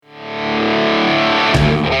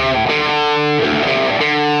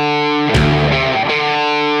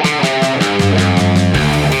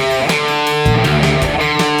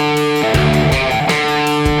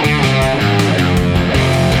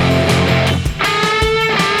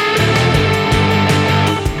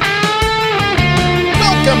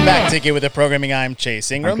Welcome back to Get With The Programming. I'm Chase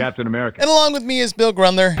Ingram. I'm Captain America. And along with me is Bill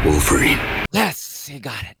Grundler. Wolverine. Yes, you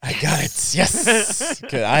got it. I got it. Yes.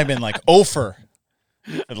 Good. I've been like for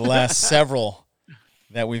the last several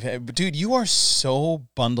that we've had. But dude, you are so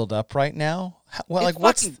bundled up right now. Well, It's like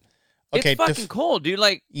what's fucking- okay? It's fucking cold, dude.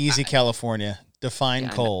 Like easy, California. Define Yeah,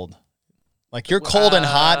 I know. cold. Like your cold and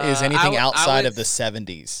hot is anything I outside of was- the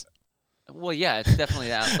 70s. well, yeah, it's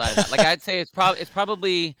definitely outside of that. Like I'd say it's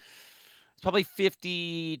probably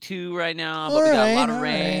 52 right now, but we got a lot of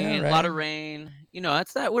rain, a lot of rain. You know,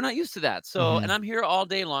 that's that. We're not used to that. So, Mhm. and I'm here all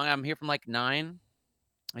day long. I'm here from like 9.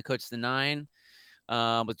 I coach the 9.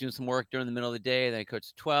 Was doing some work during the middle of the day. Then I coach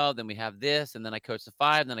the 12. Then we have this, and then I coach the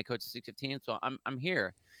 5. Then I coach the 6:15. So I'm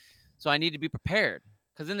here. So I need to be prepared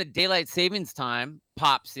because then the daylight savings time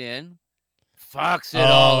pops in, fucks it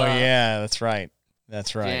all Oh up. yeah, that's right.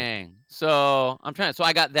 That's right. Dang. So I'm trying. So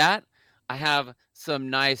I got that. I have some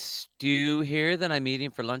nice stew here that I'm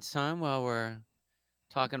eating for lunchtime while we're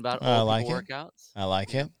talking about I old like people it. workouts. I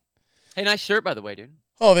like it. Hey, nice shirt by the way, dude.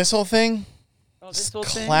 Oh, this whole thing? Oh, It's this whole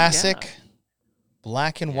thing? classic Yeah.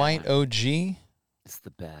 black and Yeah. white OG. It's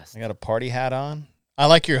the best, I got a party hat on. I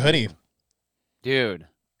like your hoodie. dude.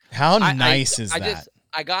 How I- nice is that?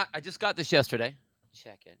 I just got this yesterday.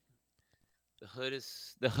 Check it. The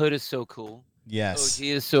hood is so cool. Yes. OG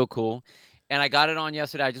is so cool. And I got it on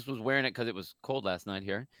yesterday. I just was wearing it because it was cold last night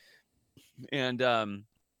here. And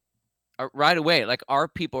right away, like our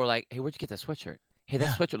people were like, "Hey, where'd you get that sweatshirt? Hey, that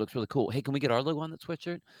Yeah. sweatshirt looks really cool. Hey, can we get our logo on that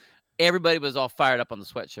sweatshirt?" Everybody was all fired up on the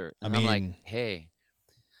sweatshirt. And I'm like, mean- hey,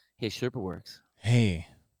 Sherpa Works. Hey,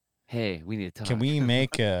 Hey, we need to talk. can we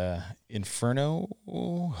make a Inferno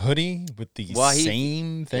hoodie with the Well,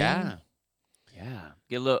 same thing? Yeah. Yeah.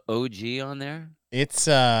 Get a little OG on there. It's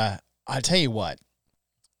I'll tell you what.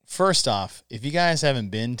 First off, if you guys haven't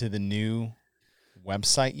been to the new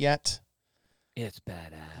website yet, It's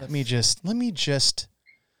badass. let me just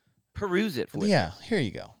peruse it for you. yeah, here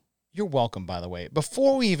you go. You're welcome, by the way.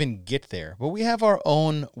 Before we even get there, but we have our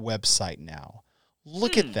own website now.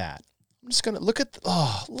 Look at that. I'm just going to look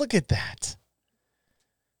at that.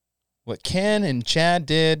 What Ken and Chad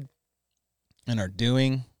did and are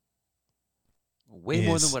doing. Way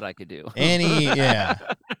more than is what I could do.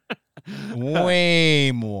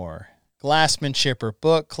 Way more. Glassman Chipper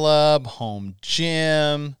Book Club, Home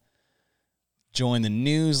Gym, join the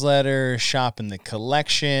newsletter, shop in the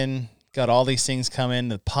collection. Got all these things coming.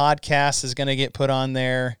 The podcast is going to get put on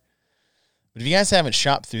there. But if you guys haven't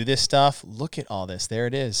shopped through this stuff, look at all this. There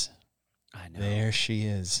it is. I know. There she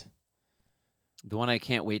is. The one I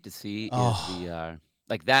can't wait to see Oh. is the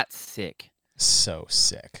like that's sick. So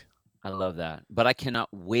sick. I love that. But I cannot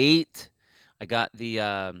wait. I got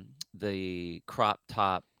the crop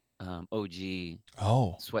top OG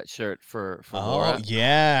Oh. sweatshirt for Oh, Laura. Dude,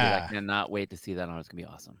 yeah. I cannot wait to see that on. It's gonna be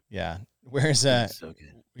awesome. Yeah. Where's It's so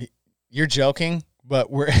good. you're joking, but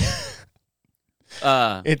we're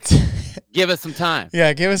it's Give us some time.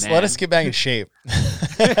 yeah, let us Man. get back in shape.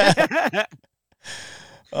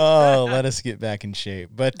 Oh, let us get back in shape.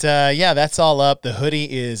 But yeah, that's all up. The hoodie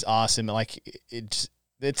is awesome. Like it's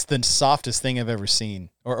the softest thing I've ever seen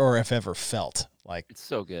or I've ever felt. Like, It's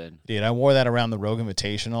so good. dude, I wore that around the Rogue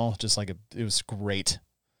Invitational. Just like it was great.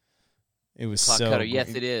 It was Clock so cutter. Yes,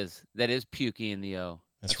 great. it is. That is pukey in the O.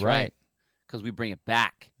 That's right. Because we bring it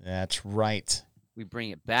back. That's right. We bring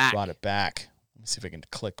it back. Brought it back. Let me see if I can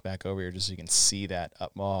click back over here just so you can see that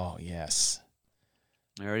up. Oh, yes.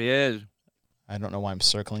 There it is. I don't know why I'm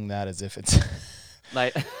circling that as if it's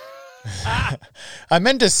Like I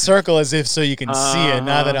meant to circle as if so you can see it.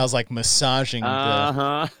 Now that Uh-huh. I was like massaging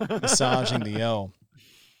massaging the O.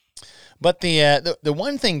 But the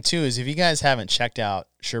one thing too is if you guys haven't checked out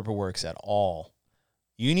Sherpa Works at all,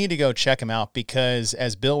 you need to go check them out because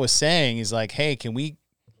as Bill was saying, he's like, hey, can we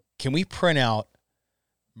print out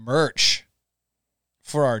merch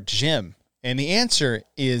for our gym? And the answer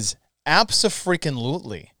is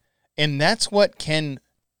abso-freaking-lutely. And that's what Ken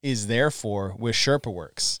is there for with Sherpa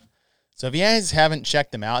Works. So if you guys haven't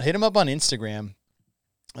checked them out, hit them up on Instagram.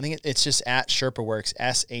 I think it's just at Sherpa Works,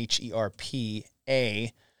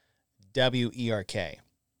 SherpaWerk.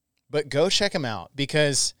 But go check them out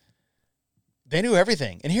because they do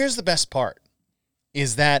everything. And here's the best part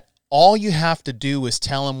is that all you have to do is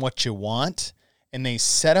tell them what you want and they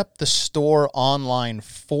set up the store online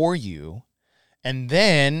for you. And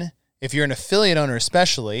then if you're an affiliate owner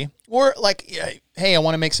especially, or like, hey, I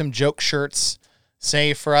want to make some joke shirts,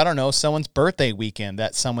 say for, I don't know, someone's birthday weekend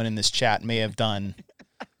that someone in this chat may have done.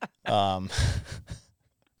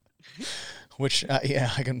 Which,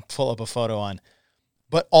 yeah, I can pull up a photo on.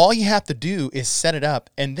 But all you have to do is set it up.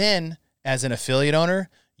 And then as an affiliate owner,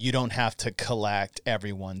 You don't have to collect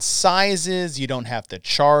everyone's sizes. You don't have to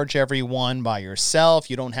charge everyone by yourself.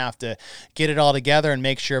 You don't have to get it all together and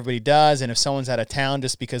make sure everybody does. And if someone's out of town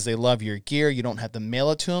just because they love your gear, you don't have to mail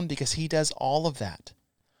it to them because he does all of that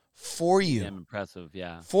for you. Damn impressive,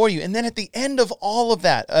 yeah. For you. And then at the end of all of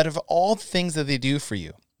that, out of all the things that they do for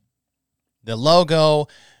you, the logo,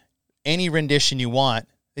 any rendition you want,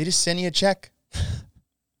 they just send you a check.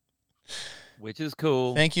 Which is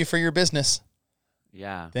cool. Thank you for your business.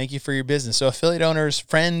 Yeah. Thank you for your business. So affiliate owners,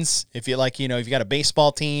 friends, if you like, if you got a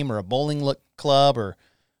baseball team or a bowling club or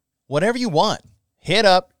whatever you want, hit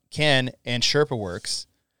up Ken and Sherpa Works,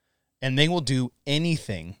 and they will do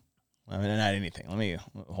anything. I mean, not anything. Let me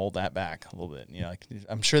hold that back a little bit.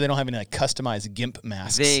 I'm sure they don't have any customized GIMP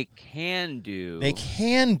masks. They can do.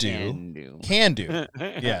 Can do.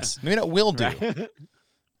 Yes. Maybe not will do. Right.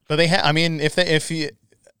 But they have. I mean,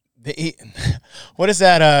 what is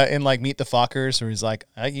that in like Meet the Fockers where he's like,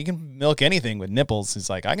 you can milk anything with nipples. He's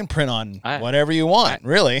like, I can print on whatever you want,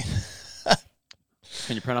 really.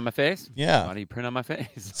 Can you print on my face? Yeah. Why do you print on my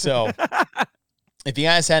face? So if you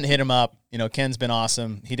guys hadn't hit him up, Ken's been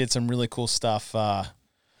awesome. He did some really cool stuff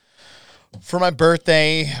for my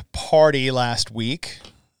birthday party last week.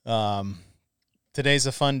 Today's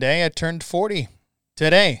a fun day. I turned 40.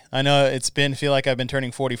 Today. I know feel like I've been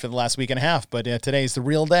turning 40 for the last week and a half, but today's the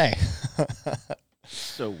real day.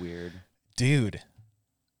 So weird. Dude.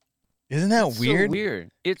 Isn't that weird? So weird.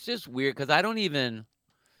 It's just weird because I don't even...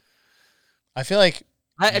 I feel like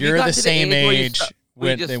you're the same age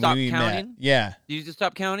when we met. Yeah. Did you just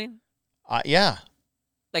stop counting? Yeah.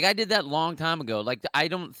 Like, I did that a long time ago. Like, I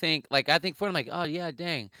don't think... Like, I think for I'm like, oh, yeah,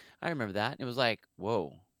 dang. I remember that. And it was like,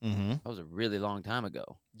 whoa. Mm-hmm. That was a really long time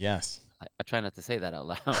ago. Yes. I try not to say that out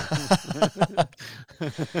loud.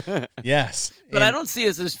 Yes. But I don't see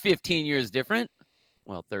us as 15 years different.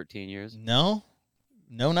 Well, 13 years. No,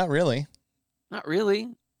 not really. Not really.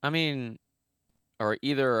 I mean, or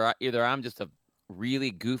either I'm just a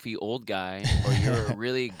really goofy old guy, or you're a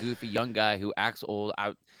really goofy young guy who acts old.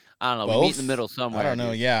 I don't know. Both? We meet in the middle somewhere. I don't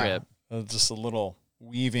know. Yeah. Just a little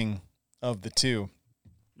weaving of the two.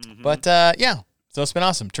 Mm-hmm. But, yeah. So it's been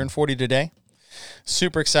awesome. Turned 40 today.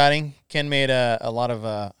 Super exciting. Ken made a lot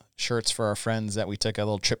of shirts for our friends that we took a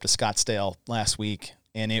little trip to Scottsdale last week,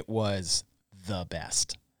 and it was the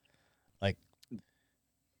best. Like,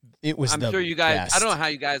 it was I'm sure you guys, best. I don't know how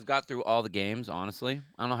you guys got through all the games, honestly.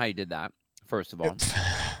 I don't know how you did that, first of all.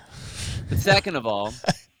 But second of all,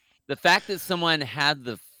 the fact that someone had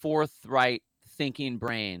the forthright thinking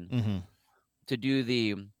brain to do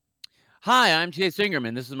the, hi, I'm Chase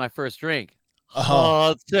Ingerman. This is my first drink.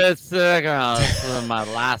 Oh, it's my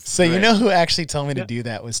last. So drink. You know who actually told me to do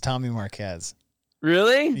that was Tommy Marquez.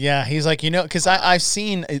 Really? Yeah, he's like, because I've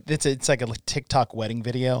seen it's like a TikTok wedding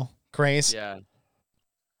video craze. Yeah.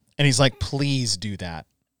 And he's like, please do that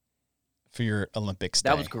for your Olympics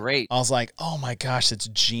day. That was great. I was like, oh my gosh, it's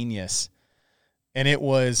genius, and it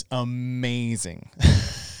was amazing.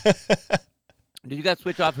 Did you guys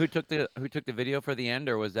switch off who took the video for the end,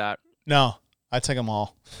 or was that? No, I took them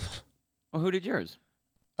all. Well, who did yours?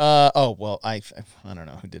 I don't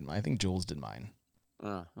know who did mine. I think Jules did mine.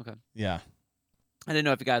 Oh, okay. Yeah. I didn't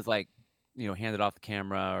know if you guys handed off the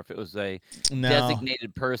camera or if it was a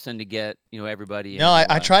designated person to get, everybody. No,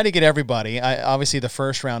 I tried to get everybody. Obviously the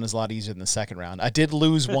first round is a lot easier than the second round. I did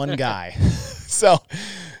lose one guy. So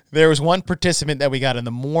there was one participant that we got in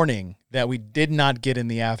the morning that we did not get in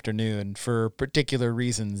the afternoon for particular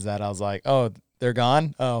reasons that I was like, oh, they're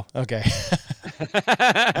gone? Oh, okay.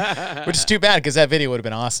 Which is too bad because that video would have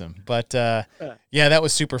been awesome. But, yeah, that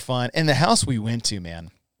was super fun. And the house we went to, man,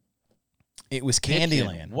 it was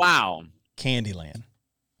Candyland. Wow. Candyland.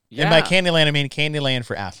 Yeah. And by Candyland, I mean Candyland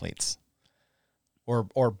for athletes.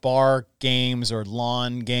 Or bar games or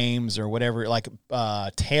lawn games or whatever, like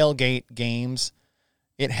tailgate games.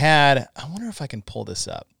 It had, I wonder if I can pull this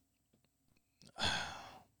up.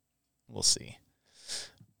 We'll see.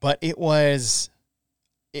 But it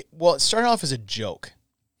started off as a joke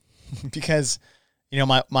because,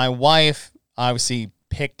 my wife obviously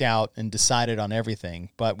picked out and decided on everything,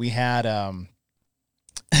 but we had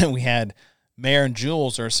Mayor and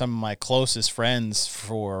Jules are some of my closest friends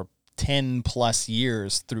for 10 plus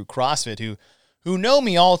years through CrossFit who know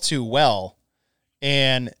me all too well.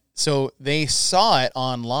 And so they saw it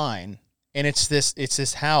online, and it's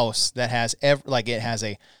this house that has it has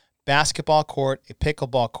a basketball court, a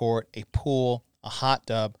pickleball court, a pool, a hot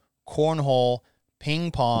tub, cornhole,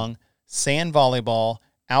 ping pong, sand volleyball,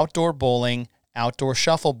 outdoor bowling, outdoor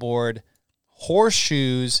shuffleboard,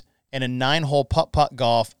 horseshoes, and a 9-hole putt-putt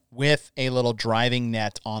golf with a little driving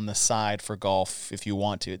net on the side for golf if you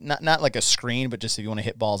want to. Not like a screen, but just if you want to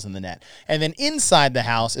hit balls in the net. And then inside the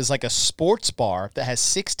house is like a sports bar that has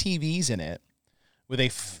 6 TVs in it with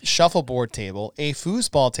a shuffleboard table, a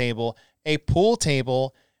foosball table, a pool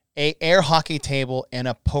table, a air hockey table, and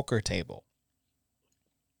a poker table.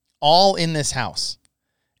 All in this house.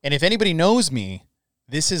 And if anybody knows me,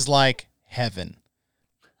 this is like heaven.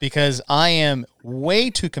 Because I am way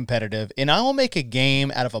too competitive, and I will make a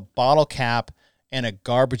game out of a bottle cap and a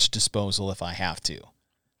garbage disposal if I have to,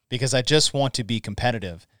 because I just want to be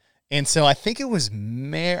competitive. And so I think it was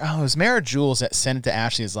Mara Jules that sent it to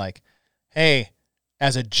Ashley. Is like, hey,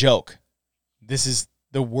 as a joke, this is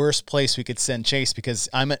the worst place we could send Chase because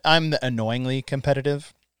I'm annoyingly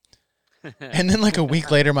competitive. And then like a week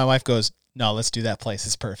later, my wife goes, no, let's do that place.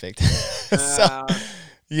 It's perfect. So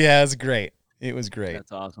yeah, it's great. It was great.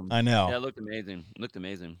 That's awesome. I know. Yeah, it looked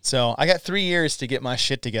amazing. So I got 3 years to get my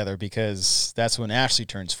shit together because that's when Ashley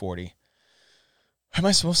turns 40. Am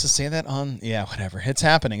I supposed to say that on? Yeah, whatever. It's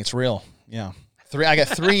happening. It's real. Yeah. I got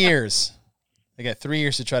 3 years. I got 3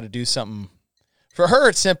 years to try to do something. For her,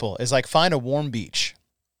 it's simple. It's like find a warm beach.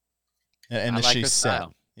 And I like she's her set.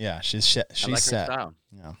 style. Yeah, she's set. I like her style.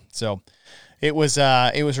 Yeah. So it was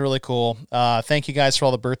really cool. Thank you guys for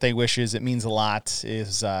all the birthday wishes. It means a lot.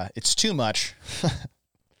 It's too much.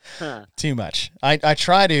 Too much. I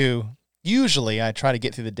try to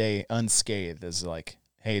get through the day unscathed as like,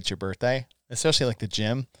 hey, it's your birthday, especially like the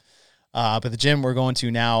gym. But the gym we're going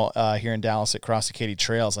to now here in Dallas at Cross Acadie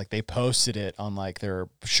Trails, like they posted it on like their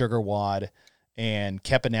sugar wad and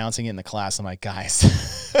kept announcing it in the class. I'm like,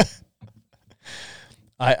 guys,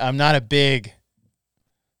 I'm not a big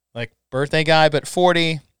like birthday guy, but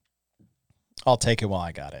 40, I'll take it while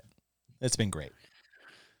I got it. It's been great.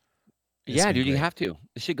 Yeah, dude, you have to.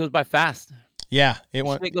 This shit goes by fast. Yeah,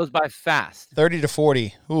 it goes by fast. 30 to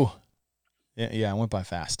 40. Ooh. Yeah, it went by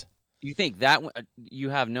fast. You think that you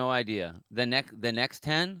have no idea. The next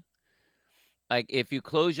 10, like if you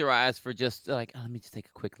close your eyes for just like, let me just take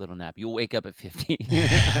a quick little nap, you'll wake up at 50.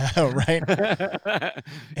 Right?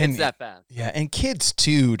 It's that fast. Yeah, and kids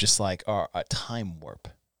too just like are a time warp.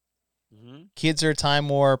 Mm-hmm. Kids are a time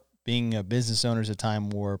warp. Being a business owner is a time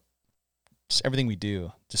warp. Just everything we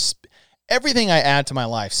do, just everything I add to my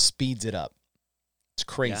life speeds it up. It's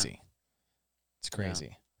crazy. Yeah. It's crazy.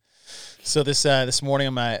 Yeah. So this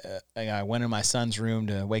morning, I went in my son's room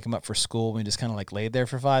to wake him up for school. We just kind of like laid there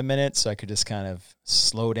for 5 minutes so I could just kind of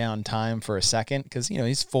slow down time for a second because, you know,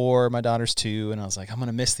 he's 4, my daughter's 2, and I was like, I'm going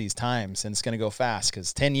to miss these times, and it's going to go fast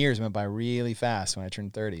because 10 years went by really fast when I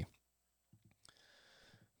turned 30.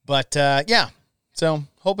 But, yeah, so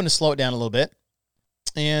hoping to slow it down a little bit.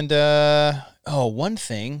 And, one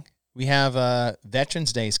thing, we have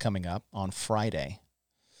Veterans Day is coming up on Friday.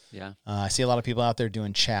 Yeah. I see a lot of people out there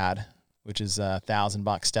doing Chad, which is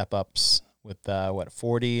 $1,000 step ups with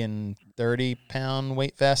 40 and 30 pound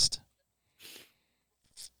weight vest.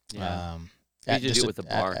 Yeah. You do it with a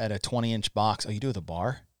bar at a 20-inch box. Oh, you do it with a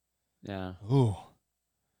bar? Yeah. Ooh.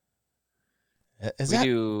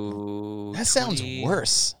 That sounds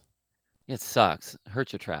worse. It sucks.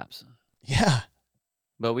 Hurts your traps. Yeah.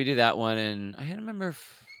 But we do that one, and I remember.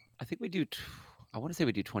 I think we do. I want to say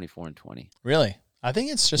we do 24 and 20. Really? I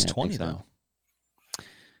think it's just 20 though.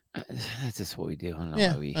 That's just what we do. I don't know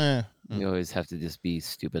why we always have to just be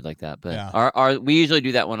stupid like that. But we usually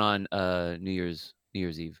do that one on New Year's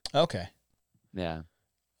Eve. Okay. Yeah.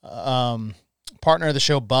 Partner of the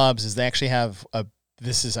show, Bubs, is they actually have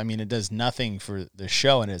it does nothing for the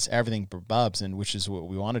show and it's everything for Bubs, and which is what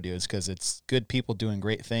we want to do, is because it's good people doing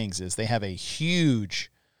great things. Is they have a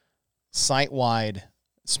huge site-wide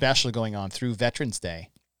special going on through Veterans Day.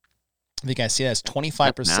 If you guys see that, it's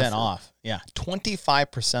 25% off. Yeah,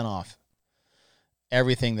 25% off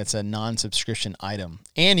everything that's a non-subscription item.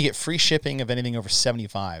 And you get free shipping of anything over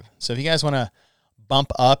 $75. So if you guys want to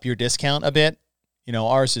bump up your discount a bit, you know,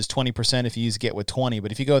 ours is 20% if you use Get with 20.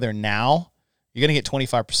 But if you go there now, you're going to get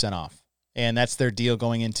 25% off. And that's their deal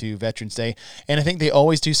going into Veterans Day. And I think they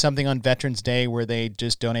always do something on Veterans Day where they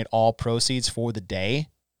just donate all proceeds for the day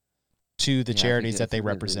to the charities that they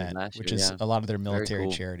represent, which is a lot of their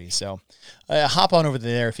military charities. So hop on over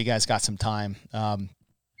there if you guys got some time,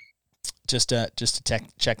 just to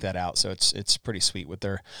check that out. So it's pretty sweet what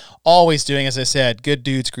they're always doing. As I said, good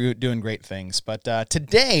dudes doing great things. But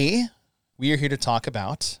today we are here to talk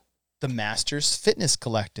about the Masters Fitness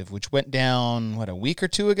Collective, which went down, a week or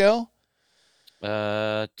two ago?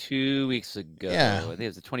 2 weeks ago. Yeah. I think it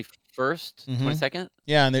was the 21st, 22nd.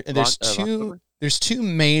 Yeah, and there's two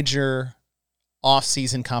major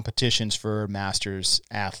off-season competitions for Masters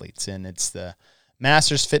athletes, and it's the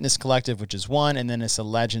Masters Fitness Collective, which is one, and then it's a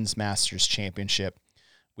Legends Masters Championship,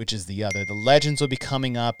 which is the other. The Legends will be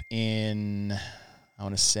coming up in, I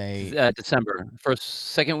want to say, December,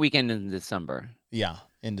 second weekend in December. Yeah,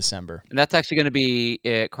 in December. And that's actually going to be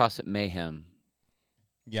at CrossFit Mayhem.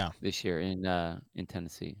 Yeah, this year in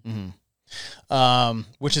Tennessee.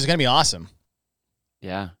 Which is going to be awesome.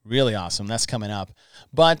 Yeah, really awesome. That's coming up.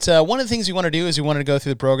 But one of the things we want to do is we wanted to go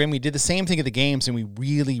through the program. We did the same thing at the games, and we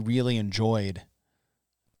really, really enjoyed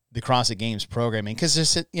the CrossFit Games programming because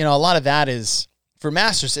there's, a lot of that is for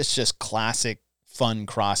Masters. It's just classic, fun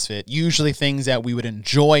CrossFit. Usually things that we would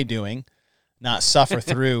enjoy doing, not suffer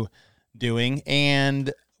through doing.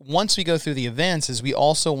 And once we go through the events, is we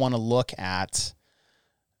also want to look at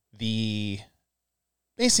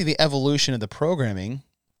basically the evolution of the programming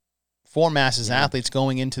for Masters athletes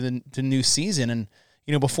going into the new season. And,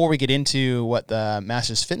 before we get into what the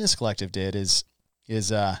Masters Fitness Collective did is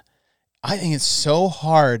I think it's so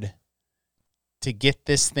hard to get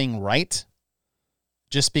this thing right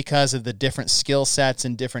just because of the different skill sets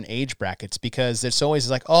and different age brackets, because it's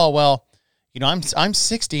always like, oh, well, I'm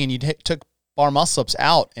 60 and you took bar muscle ups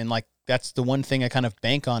out. And like, that's the one thing I kind of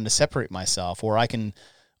bank on to separate myself, or I can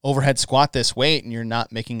overhead squat this weight and you're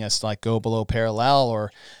not making us like go below parallel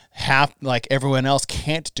or half like everyone else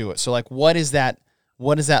can't do it. So like, what is that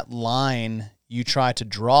line you try to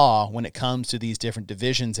draw when it comes to these different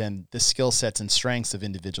divisions and the skill sets and strengths of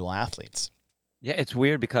individual athletes? Yeah, it's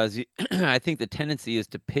weird because I think the tendency is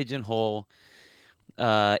to pigeonhole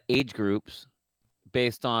age groups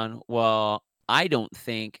based on, well, I don't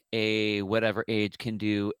think a whatever age can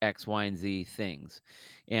do X, Y, and Z things.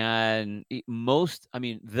 And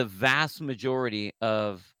the vast majority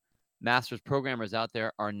of Masters programmers out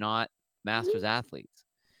there are not Masters athletes.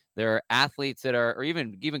 There are athletes that are, or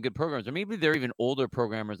even good programmers, or maybe they're even older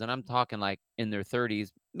programmers. And I'm talking like in their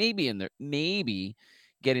 30s, maybe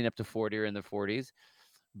getting up to 40 or in their 40s.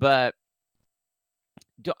 But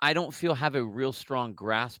I don't have a real strong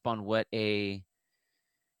grasp on what a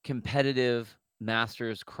competitive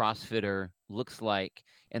Masters CrossFitter looks like.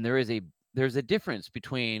 And there's a difference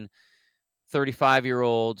between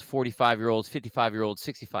 35-year-olds, 45-year-olds, 55-year-olds,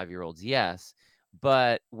 65-year-olds. Yes.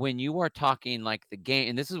 But when you are talking like the game,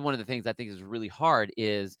 and this is one of the things I think is really hard,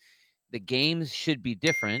 is the games should be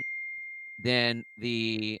different than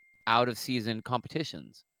the out of season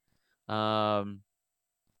competitions.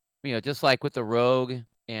 Just like with the Rogue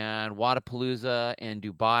and Wodapalooza and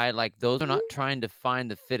Dubai, like those are not trying to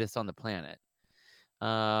find the fittest on the planet.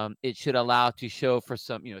 It should allow to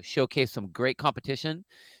showcase some great competition,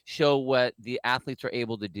 show what the athletes are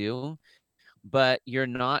able to do, but you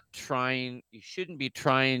shouldn't be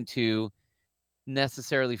trying to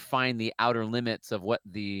necessarily find the outer limits of what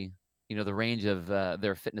the range of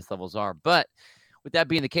their fitness levels are. But with that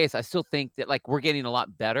being the case, I still think that like we're getting a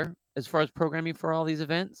lot better as far as programming for all these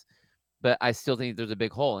events, but I still think there's a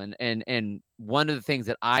big hole. And one of the things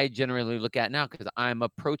that I generally look at now, because I'm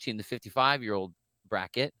approaching the 55-year-old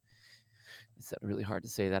bracket. It's really hard to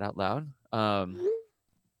say that out loud.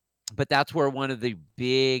 But that's where one of the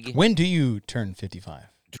big... When do you turn 55?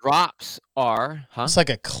 Drops are, It's like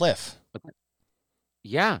a cliff.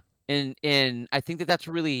 Yeah. And I think that's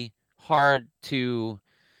really hard to...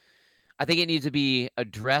 I think it needs to be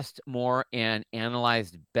addressed more and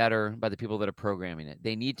analyzed better by the people that are programming it.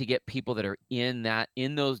 They need to get people that are in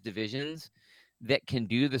those divisions that can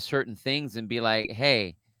do the certain things and be like,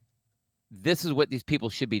 hey, this is what these people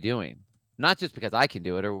should be doing. Not just because I can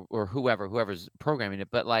do it or whoever's programming it,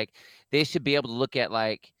 but like they should be able to look at,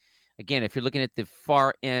 like, again, if you're looking at the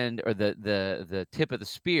far end or the tip of the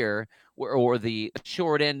spear or the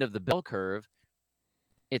short end of the bell curve,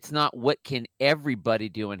 it's not what can everybody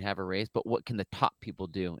do and have a race, but what can the top people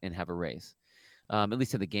do and have a race, at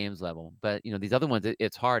least at the games level. But these other ones,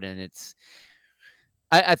 it's hard, and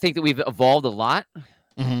I think that we've evolved a lot.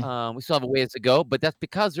 Mm-hmm. We still have a ways to go, but that's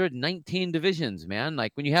because there are 19 divisions, man.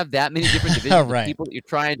 Like when you have that many different divisions Right. of people that you're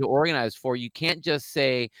trying to organize for, you can't just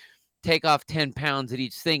say take off 10 pounds at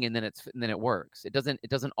each thing and then it works. It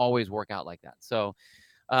doesn't always work out like that. So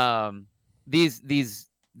these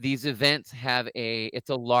events it's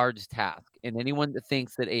a large task, and anyone that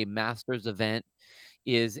thinks that a Masters event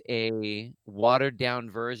is a watered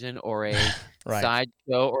down version or a Right.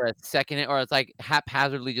 sideshow or a second, or it's like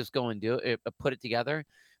haphazardly just go and do it, put it together,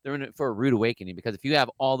 they're in it for a rude awakening, because if you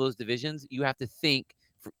have all those divisions, you have to think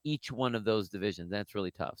for each one of those divisions. That's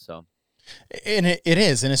really tough. So, and it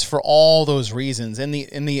is, and it's for all those reasons. And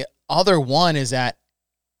the other one is that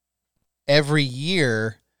every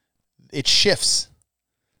year it shifts.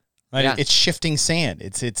 Right? Yeah. It's shifting sand.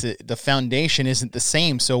 The foundation isn't the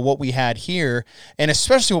same. So what we had here, and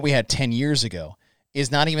especially what we had 10 years ago,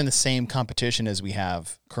 is not even the same competition as we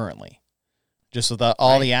have currently. Just with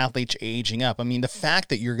all the athletes aging up. I mean, the fact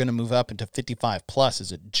that you're going to move up into 55 plus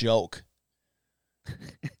is a joke.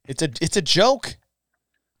 It's a joke.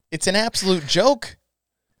 It's an absolute joke.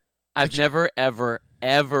 I've never,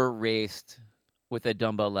 ever raced with a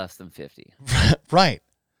dumbbell less than 50. Right.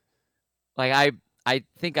 Like I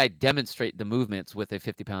think I demonstrate the movements with a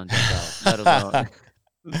 50-pound dumbbell, let alone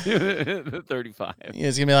 35. Yeah,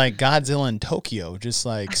 it's gonna be like Godzilla in Tokyo, just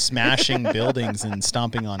like smashing buildings and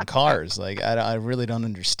stomping on cars. Like I really don't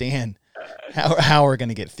understand how we're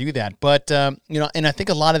gonna get through that. But and I think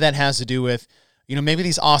a lot of that has to do with maybe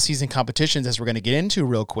these off-season competitions, as we're gonna get into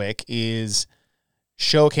real quick, is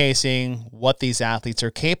showcasing what these athletes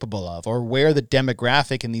are capable of, or where the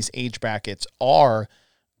demographic in these age brackets are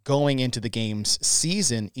going into the games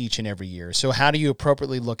season each and every year. So how do you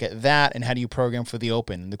appropriately look at that, and how do you program for the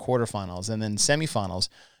Open and the quarterfinals and then semifinals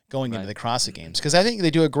going into the CrossFit Games? Because I think they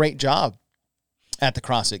do a great job at the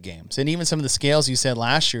CrossFit Games. And even some of the scales you said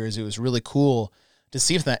last year, it was really cool to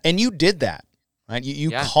see that. And you did that, right? You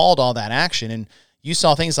called all that action, and you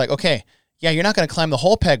saw things like, okay, yeah, you're not going to climb the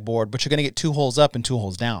whole pegboard, but you're going to get 2 holes up and 2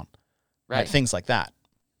 holes down. Right. Things like that.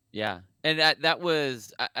 Yeah. And that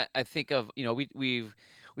was, I think of,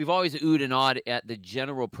 we've always oohed and awed at the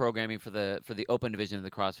general programming for the Open division of the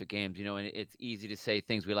CrossFit Games, and it's easy to say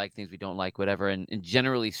things we like, things we don't like, whatever. And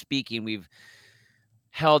generally speaking, we've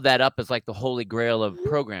held that up as like the holy grail of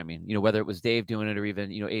programming, whether it was Dave doing it or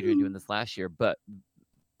even, Adrian doing this last year. But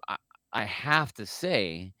I have to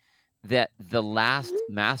say that the last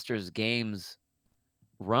Masters Games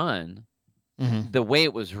run, the way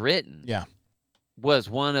it was written, was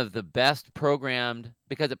one of the best programmed,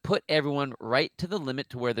 because it put everyone right to the limit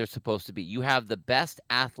to where they're supposed to be. You have the best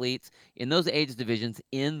athletes in those age divisions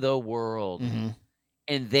in the world,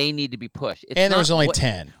 and they need to be pushed. And there was only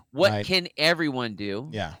 10. What can everyone do?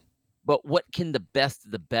 Yeah. But what can the best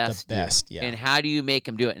of the best do? Yeah. And how do you make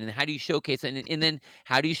them do it? And how do you showcase it? And then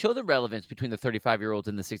how do you show the relevance between the 35-year-olds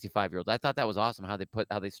and the 65-year-olds? I thought that was awesome how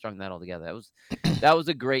they strung that all together. That was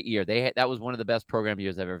a great year. That was one of the best program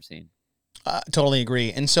years I've ever seen. Totally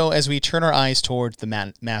agree. And so as we turn our eyes towards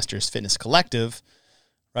the Masters Fitness Collective,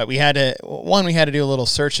 right, we had to do a little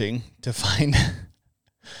searching to find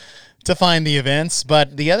the events.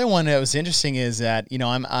 But the other one that was interesting is that,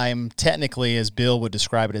 I'm technically, as Bill would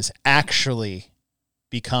describe it, as actually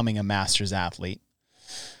becoming a Masters athlete.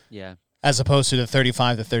 Yeah. As opposed to the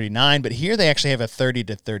 35 to 39. But here they actually have a 30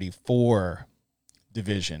 to 34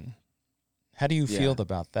 division. How do you feel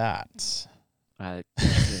about that?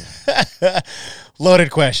 Loaded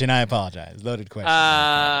question. I apologize. Loaded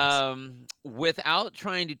question. Without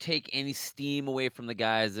trying to take any steam away from the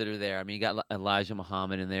guys that are there. I mean, you got Elijah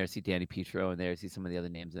Muhammad in there, see Danny Petro in there, see some of the other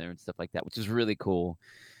names in there and stuff like that, which is really cool.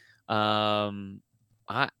 I'm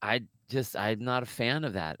not a fan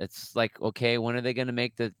of that. It's like, okay, when are they going to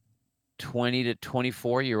make the 20 to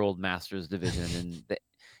 24-year-old Masters division?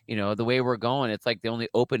 And the way we're going, it's like the only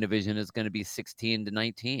Open division is going to be 16 to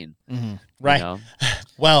 19. Right.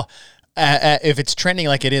 Well, if it's trending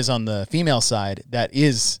like it is on the female side, that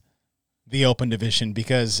is the Open division,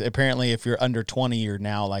 because apparently if you're under 20, you're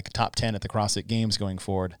now like top 10 at the CrossFit Games going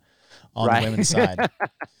forward on the women's side.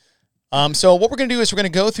 So what we're going to do is we're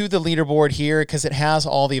going to go through the leaderboard here, because it has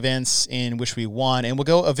all the events in which we won, and we'll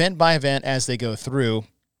go event by event as they go through.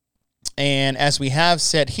 And as we have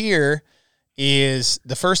set here, is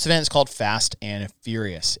the first event is called Fast and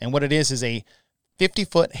Furious. And what it is a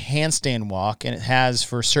 50-foot handstand walk, and it has,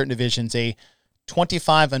 for certain divisions, a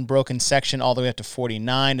 25 unbroken section all the way up to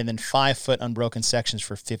 49, and then 5-foot unbroken sections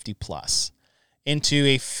for 50 plus. Into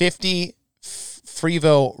a 50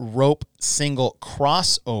 Frevo rope single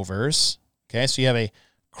crossovers. Okay, so you have a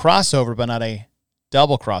crossover, but not a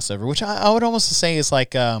double crossover, which I would almost say is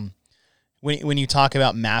like when you talk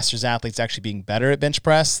about Masters athletes actually being better at bench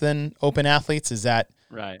press than Open athletes, is that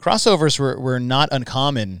crossovers were not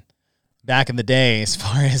uncommon back in the day as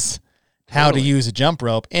far as how to use a jump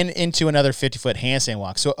rope, and into another 50-foot handstand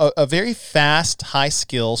walk. So a very fast,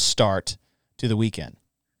 high-skill start to the weekend.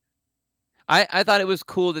 I thought it was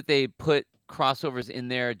cool that they put crossovers in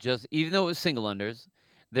there, just even though it was single unders,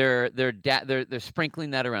 they're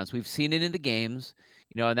sprinkling that around. So we've seen it in the games,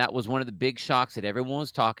 and that was one of the big shocks that everyone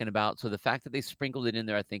was talking about. So the fact that they sprinkled it in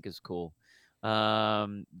there, I think, is cool.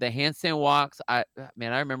 The handstand walks, I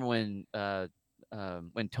remember when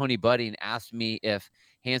Tony Budding asked me if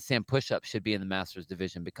handstand push-ups should be in the Masters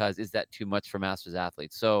division, because is that too much for Masters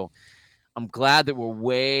athletes? So I'm glad that we're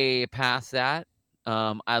way past that.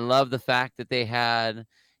 I love the fact that they had,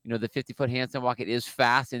 the 50-foot handstand walk. It is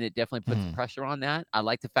fast, and it definitely puts pressure on that. I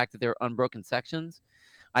like the fact that there are unbroken sections.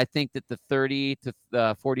 I think that the 30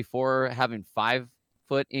 to 44 having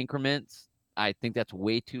 5-foot increments, I think that's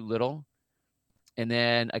way too little. And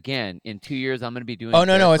then again, in 2 years, I'm going to be doing. Oh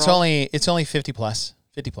no, it's crawl. only 50 plus.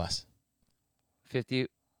 50 plus. 50.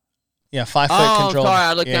 Yeah, 5 foot Oh, controlled. sorry,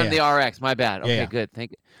 I looked yeah, down yeah. the RX. My bad. Okay, Yeah. good.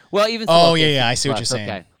 Thank you. Well, even Oh still, okay, yeah. I 50 see what you're plus.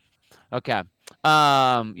 saying. Okay.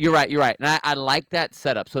 You're right. And I like that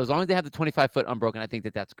setup. So as long as they have the 25-foot unbroken, I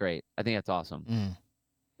think that's great. I think that's awesome. Mm.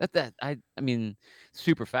 I mean,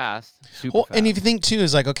 super fast. Well, and if you think too,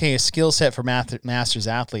 is like, okay, a skill set for masters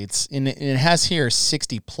athletes, and it has here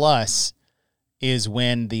 60 plus is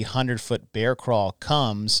when the 100-foot bear crawl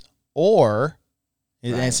comes, or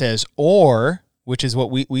and it says or, which is what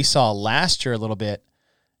we saw last year a little bit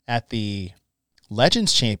at the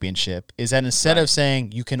Legends Championship, is that instead of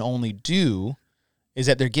saying you can only do, is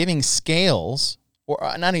that they're giving scales, or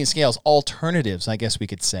not even scales, alternatives, I guess we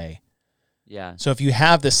could say. Yeah. So if you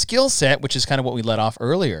have the skill set, which is kind of what we let off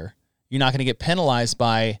earlier, you're not going to get penalized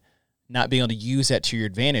by not being able to use that to your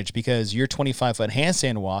advantage, because your 25-foot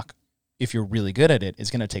handstand walk, if you're really good at it,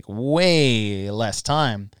 is going to take way less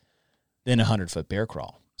time than a 100-foot bear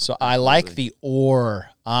crawl. So I like the or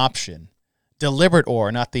option. Deliberate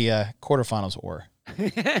or, not the quarterfinals or.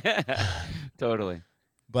 Totally.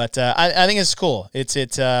 But I think it's cool. It's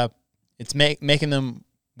making them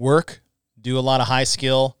work, do a lot of high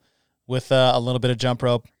skill with a little bit of jump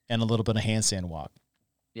rope and a little bit of handstand walk.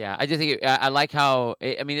 Yeah, I just think I like how,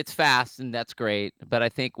 I mean, it's fast and that's great, but I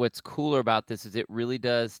think what's cooler about this is it really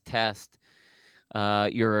does test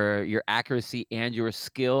your accuracy and your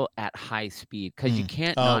skill at high speed, because you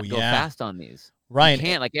can't not go fast on these. Right. You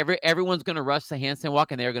can't, like, everyone's going to rush the handstand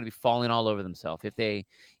walk and they're going to be falling all over themselves if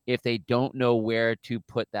they don't know where to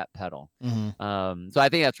put that pedal. Mm-hmm. So I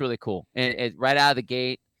think that's really cool. And right out of the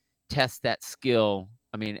gate, test that skill.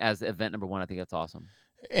 I mean, as event number 1, I think that's awesome.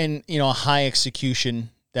 And, a high execution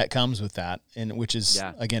that comes with that, and which is,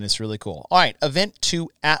 again, it's really cool. All right, event 2,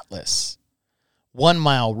 Atlas. 1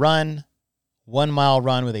 mile run, 1 mile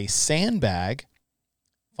run with a sandbag,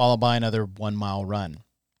 followed by another 1 mile run.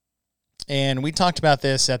 And we talked about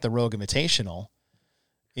this at the Rogue Invitational,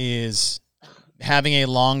 is having a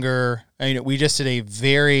longer, we just did a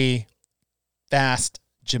very fast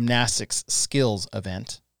gymnastics skills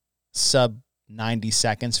event, sub 90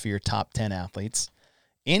 seconds for your top 10 athletes,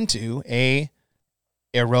 into a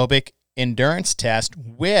aerobic endurance test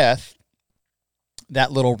with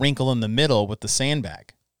that little wrinkle in the middle with the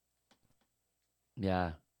sandbag.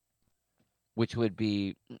 Yeah. Which would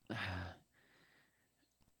be,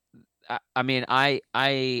 I mean,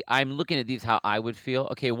 I'm looking at these how I would feel.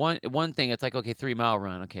 Okay, one thing, it's like, okay, 3 mile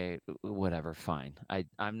run. Okay, whatever, fine.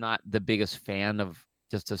 I'm not the biggest fan of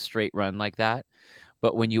just a straight run like that.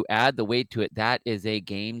 But when you add the weight to it, that is a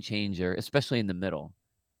game changer, especially in the middle,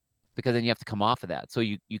 because then you have to come off of that. So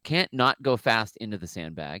you can't not go fast into the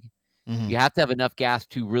sandbag. Mm-hmm. You have to have enough gas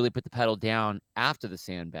to really put the pedal down after the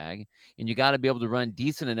sandbag, and you got to be able to run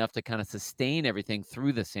decent enough to kind of sustain everything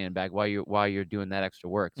through the sandbag while you're doing that extra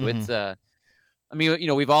work. So it's I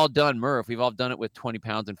mean, we've all done Murph. We've all done it with 20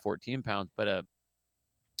 pounds and 14 pounds, but a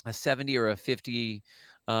 70 or a 50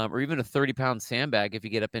 or even a 30-pound sandbag, if you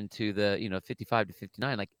get up into the 55 to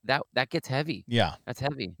 59, like that gets heavy. Yeah, that's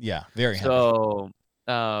heavy. Yeah, very heavy. So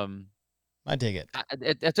I dig it.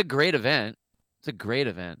 It's a great event. It's a great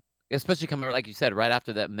event, especially coming, like you said, right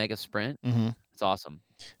after that mega sprint. Mm-hmm. It's awesome.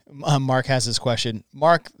 Mark has this question.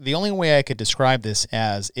 Mark, the only way I could describe this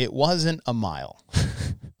as, it wasn't a mile.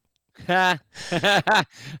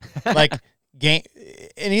 Like, game.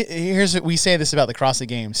 And here's what we say this about the CrossFit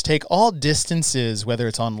Games: take all distances, whether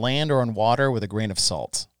it's on land or on water, with a grain of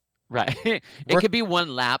salt. Right. It could be 1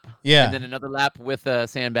 lap. Yeah. And then another lap with a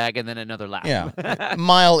sandbag, and then another lap. Yeah.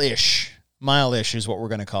 Mile-ish. Mile-ish is what we're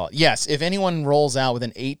going to call it. Yes, if anyone rolls out with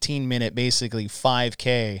an 18-minute, basically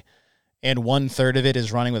 5K, and 1/3 of it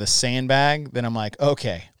is running with a sandbag, then I'm like,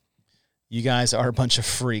 okay, you guys are a bunch of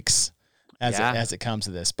freaks as it comes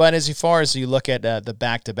to this. But as far as you look at the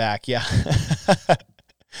back-to-back, yeah.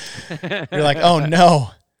 You're like, oh,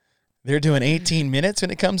 no. They're doing 18 minutes when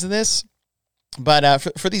it comes to this? But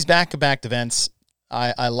for these back-to-back events,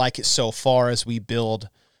 I like it so far as we build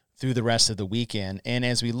through the rest of the weekend. And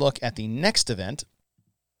as we look at the next event,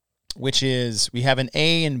 which is, we have an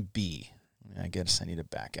A and B. I guess I need to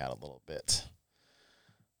back out a little bit.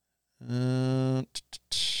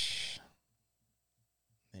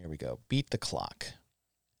 There we go. Beat the Clock.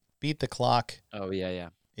 Beat the Clock. Oh, yeah.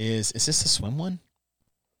 Is this the swim one?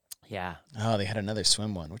 Yeah. Oh, they had another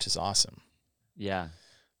swim one, which is awesome. Yeah.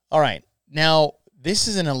 All right. Now, This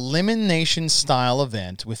is an elimination style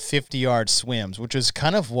event with 50-yard swims, which is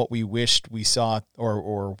kind of what we wished we saw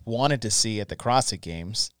or wanted to see at the CrossFit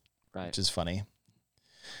Games, which is funny.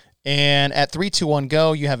 And at 3, 2, 1,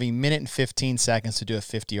 go, you have 1 minute and 15 seconds to do a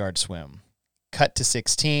 50-yard swim. Cut to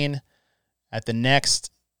 16. At the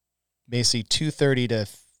next, basically 2:30 to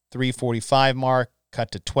 3:45 mark,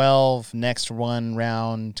 cut to 12. Next one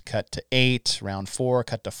round, cut to 8. Round 4,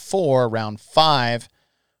 cut to 4. Round 5.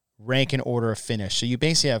 Rank in order of finish. So you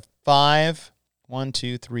basically have 5, 1,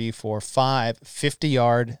 2, 3, 4, 5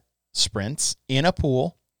 50-yard sprints in a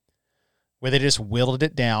pool where they just whittled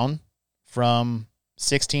it down from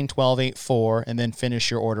 16, 12, 8, 4, and then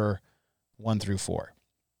finish your order 1 through 4.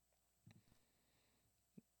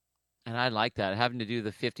 And I like that. Having to do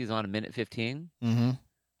the 50s on 1:15 Mm-hmm.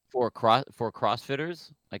 for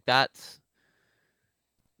CrossFitters, like that's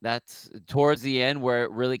towards the end where it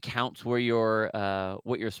really counts where your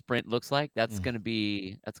what your sprint looks like. That's gonna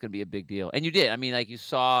be a big deal. And you did. I mean, like you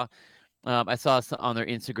saw, I saw on their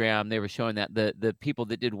Instagram they were showing that the people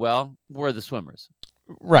that did well were the swimmers.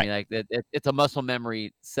 Right. I mean, like it's a muscle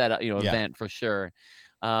memory setup, event for sure.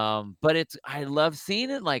 But I love seeing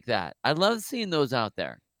it like that. I love seeing those out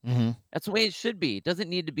there. Mm-hmm. That's the way it should be. It doesn't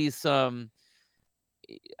need to be some.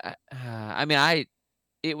 I mean,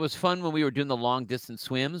 it was fun when we were doing the long distance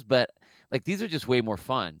swims, but like these are just way more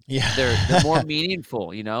fun. Yeah. They're more meaningful,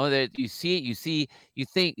 that you see it, you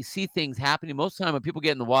see things happening. Most of the time when people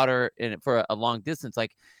get in the water and for a long distance,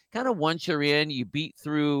 like kind of once you're in, you beat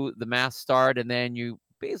through the mass start and then you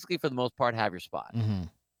basically for the most part have your spot. Mm-hmm.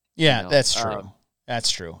 Yeah, that's true. That's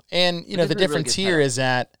true. And the difference here is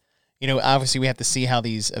that obviously we have to see how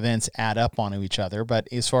these events add up onto each other, but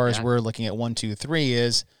as far as we're looking at 1, 2, 3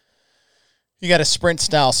 is you got a sprint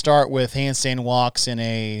style start with handstand walks and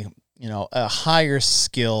a higher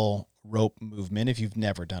skill rope movement if you've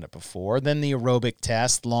never done it before. Then the aerobic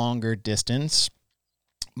test, longer distance,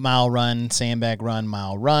 mile run, sandbag run,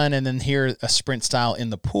 mile run, and then here a sprint style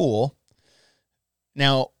in the pool.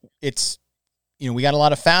 Now it's we got a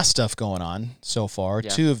lot of fast stuff going on so far,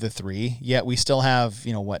 2 of the 3, yet we still have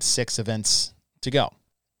 6 events to go.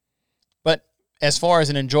 But as far as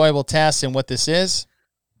an enjoyable test and what this is,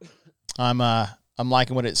 I'm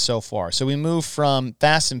liking what it's so far. So we move from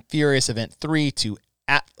Fast and Furious Event 3 to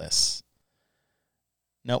Atlas.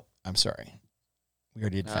 Nope, I'm sorry. We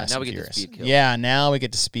already did Fast and Furious. Now we get to Speed Kills. Yeah, now we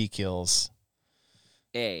get to Speed Kills.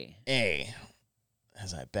 A.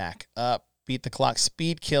 As I back up, beat the clock,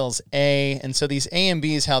 Speed Kills A. And so these A and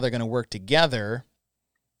Bs, how they're going to work together,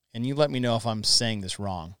 and you let me know if I'm saying this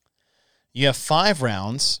wrong. You have 5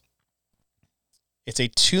 rounds. It's a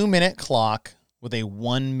 2-minute clock with a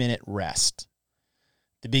 1-minute rest.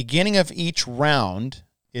 The beginning of each round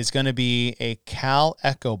is going to be a Cal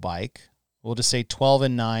Echo bike. We'll just say 12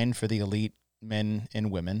 and 9 for the elite men and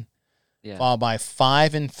women. Yeah. Followed by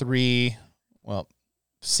 5 and 3,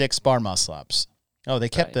 6 bar muscle ups. Oh, they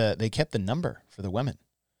kept the number for the women.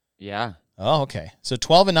 Yeah. Oh, okay. So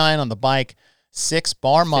 12 and 9 on the bike, 6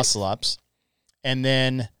 bar muscle ups, and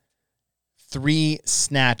then 3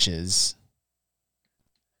 snatches.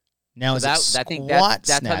 Now is I think that's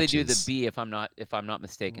how they do the B if I'm not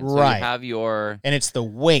mistaken. So right. You have your and it's the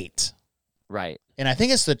weight. Right. And I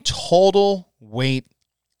think it's the total weight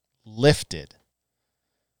lifted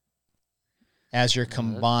as your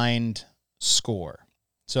combined score.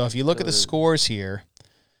 So if you look at the scores here,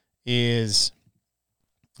 as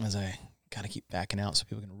I got to keep backing out so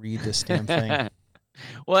people can read this damn thing.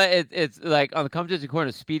 Well, it's like on the competition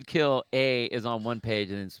corner, Speed Kill A is on one page,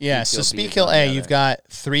 and then Speed Kill A, you've got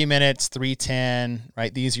 3 minutes, 3:10,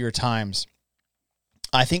 right? These are your times.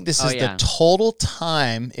 I think this is the total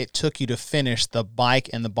time it took you to finish the bike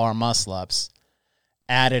and the bar muscle ups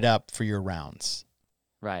added up for your rounds.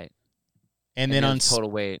 Right. And then on total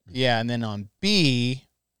weight. Yeah, and then on B,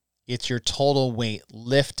 it's your total weight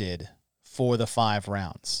lifted for the 5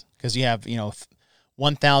 rounds because you have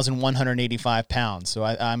 1,185 pounds. So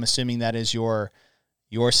I'm assuming that is your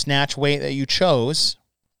snatch weight that you chose,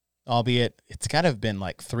 albeit it's got to have been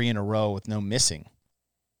like 3 in a row with no missing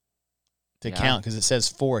to count because it says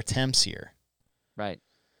 4 attempts here. Right.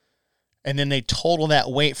 And then they total that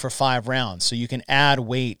weight for 5 rounds. So you can add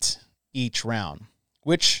weight each round,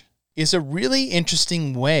 which is a really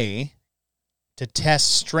interesting way to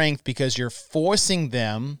test strength because you're forcing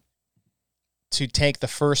them to take the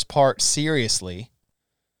first part seriously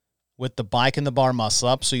with the bike and the bar muscle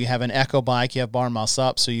up. So you have an echo bike, you have bar muscle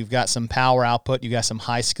up. So you've got some power output. You got some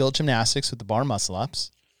high skill gymnastics with the bar muscle ups.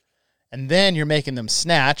 And then you're making them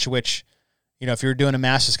snatch, which, if you're doing a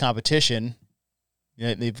masters competition,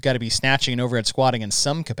 they've got to be snatching and overhead squatting in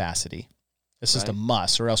some capacity. It's just a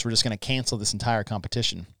must, or else we're just going to cancel this entire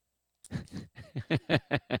competition.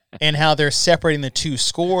 And how they're separating the two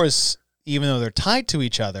scores, even though they're tied to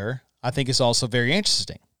each other, I think is also very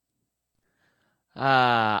interesting.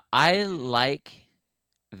 I like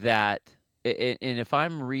that, and if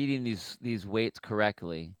I'm reading these weights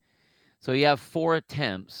correctly, so you have 4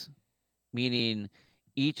 attempts, meaning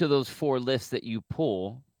each of those 4 lifts that you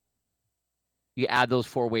pull, you add those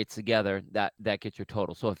 4 weights together, that gets your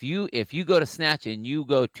total. So if you go to snatch and you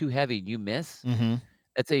go too heavy and you miss,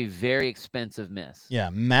 that's a very expensive miss. Yeah,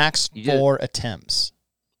 max 4 attempts.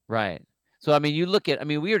 Right. So, I mean, we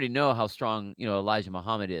already know how strong, Elijah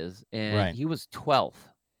Muhammad is, and he was 12th.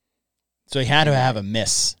 So he had to have a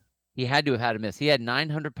miss. He had to have had a miss. He had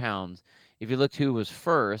 900 pounds. If you look who was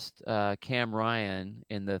first, Cam Ryan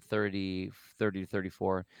in the 30 to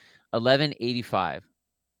 34, 1185.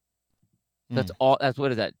 That's all. That's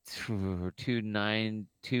what is that?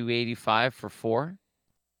 285 for 4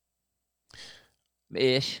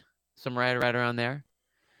 ish, some right around there.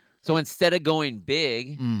 So instead of going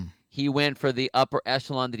big, he went for the upper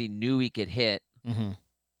echelon that he knew he could hit, and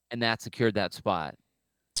that secured that spot.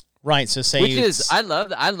 Right. So say I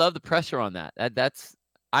love the pressure on that.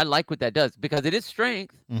 I like what that does because it is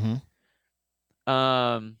strength. But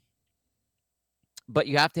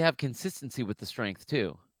you have to have consistency with the strength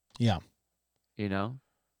too. Yeah.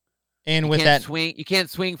 And you can't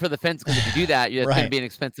swing for the fence, because if you do that, it's going to be an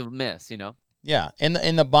expensive miss. Yeah,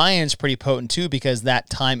 and the buy-in's pretty potent too, because that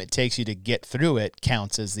time it takes you to get through it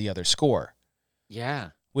counts as the other score. Yeah.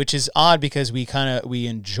 Which is odd because we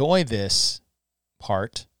enjoy this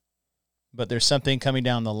part, but there's something coming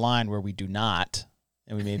down the line where we do not,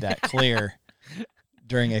 and we made that clear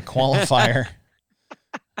during a qualifier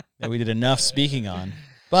that we did enough speaking on.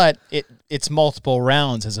 But it's multiple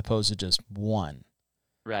rounds as opposed to just one.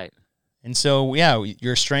 Right. And so, yeah,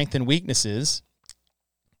 your strength and weaknesses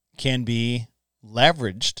can be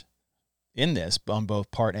leveraged in this on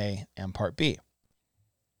both part A and part B.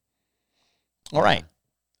 All right.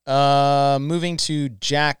 Moving to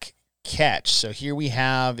jack catch. So here we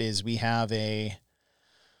have a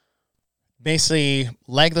basically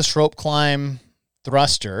legless rope climb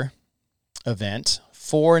thruster event.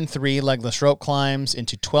 4 and 3 legless rope climbs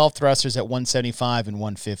into 12 thrusters at 175 and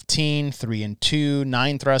 115, 3 and 2,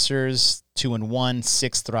 9 thrusters, 2 and 1,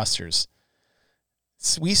 6 thrusters.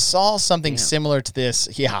 We saw something similar to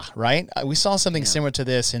this. Yeah, right? We saw something similar to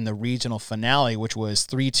this in the regional finale, which was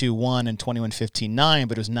 3-2-1 and 21-15-9,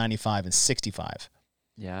 but it was 95 and 65.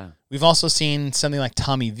 Yeah. We've also seen something like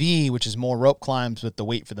Tommy V, which is more rope climbs, but the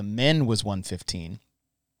weight for the men was 115.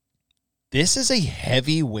 This is a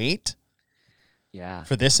heavy weight. Yeah.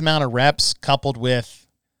 For this amount of reps coupled with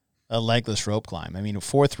a legless rope climb. I mean,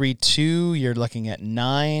 4-3-2, you're looking at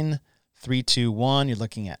 9. 3-2-1, you're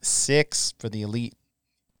looking at 6 for the elite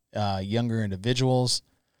younger individuals.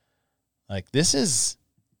 Like, this is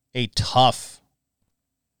a tough,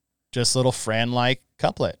 just little Fran-like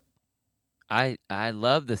couplet. I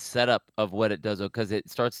love the setup of what it does, though, because it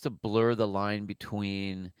starts to blur the line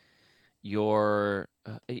between your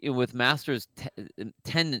with Masters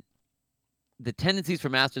the tendencies for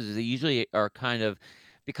Masters is they usually are kind of,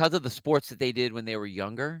 because of the sports that they did when they were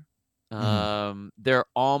younger, they're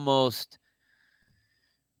almost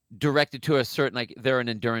directed to a certain, like, they're an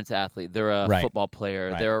endurance athlete, they're a football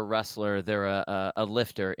player, they're a wrestler, they're a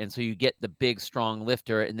lifter, and so you get the big strong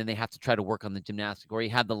lifter, and then they have to try to work on the gymnastics, or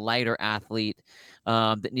you have the lighter athlete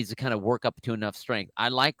that needs to kind of work up to enough strength. I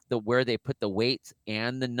like where they put the weights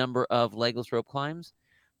and the number of legless rope climbs,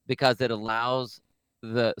 because it allows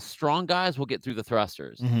the strong guys will get through the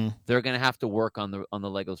thrusters. They're going to have to work on the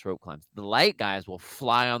legless rope climbs. The light guys will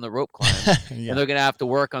fly on the rope climbs, and they're going to have to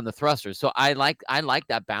work on the thrusters. So I like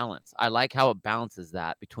that balance. I like how it balances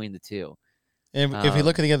that between the two. And if you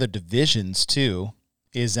look at the other divisions too,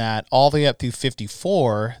 is that all the way up through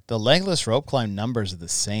 54, the legless rope climb numbers are the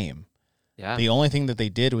same. Yeah. The only thing that they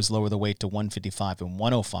did was lower the weight to 155 and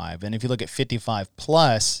 105. And if you look at 55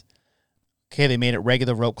 plus, okay, they made it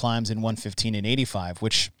regular rope climbs in 115 and 85,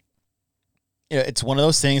 which, it's one of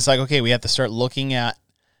those things like, okay, we have to start looking at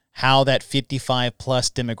how that 55 plus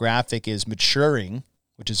demographic is maturing,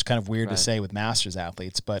 which is kind of weird to say with Masters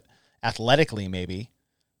athletes, but athletically maybe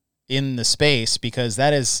in the space, because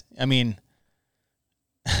that is, I mean,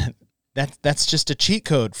 that's just a cheat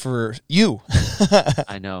code for you.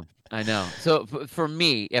 I know. So for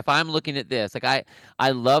me, if I'm looking at this, like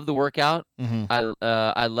I love the workout.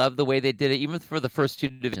 I love the way they did it, even for the first 2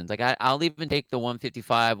 divisions. Like I'll even take the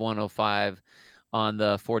 155, 105 on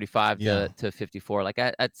the 45 to 54. Like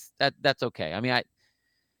that's okay. I mean,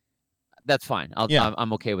 that's fine.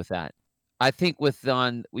 I'm okay with that. I think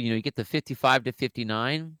you get the 55 to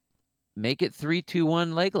 59, make it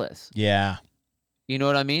 3-2-1 legless. Yeah. You know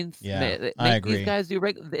what I mean? Yeah, I Make agree. these guys do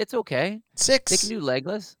it's okay. 6. They can do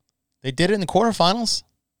legless. They did it in the quarterfinals.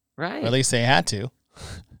 Right. Or at least they had to.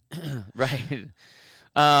 Right.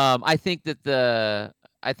 I think the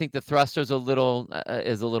thruster's a little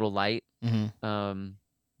light. Mm-hmm.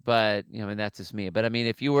 But and that's just me. But I mean,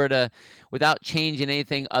 if you were to, without changing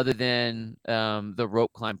anything other than the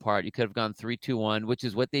rope climb part, you could have gone 3-2-1, which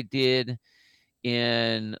is what they did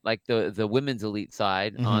in like the women's elite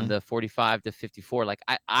side on the 45 to 54. Like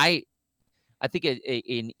I think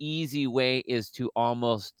an easy way is to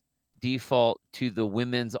almost default to the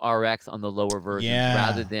women's RX on the lower versions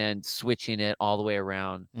rather than switching it all the way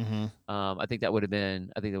around. I think that would have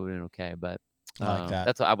been okay, but I like that.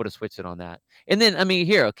 that's what I would have switched it on that. And then I mean,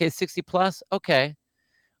 here, okay, 60 plus, okay,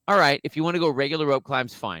 all right. If you want to go regular rope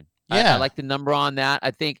climbs, fine. Yeah, I like the number on that. I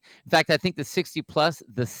think the 60 plus,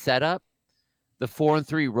 the setup, the 4 and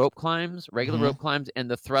 3 rope climbs, regular rope climbs, and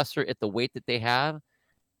the thruster at the weight that they have.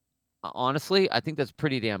 Honestly, I think that's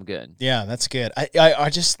pretty damn good. Yeah, that's good. I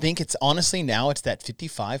just think it's honestly now it's that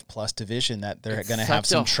 55 plus division that they're going to have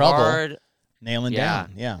some trouble nailing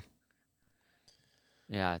down. Yeah.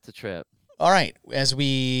 Yeah, it's a trip. All right. As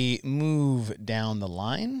we move down the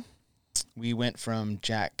line, we went from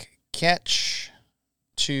Jack Ketch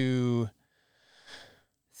to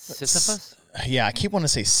Sisyphus? Yeah, I keep wanting to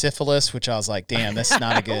say syphilis, which I was like, damn, that's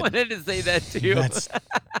not a good. I wanted to say that too.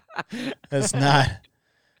 That's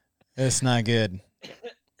not good.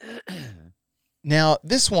 Now,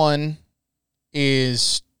 this one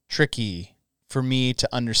is tricky for me to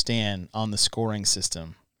understand on the scoring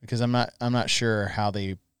system because I'm not sure how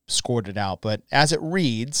they scored it out. But as it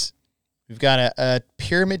reads, we've got a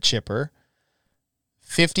pyramid chipper,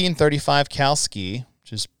 50 and 35 cal ski,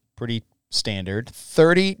 which is pretty standard,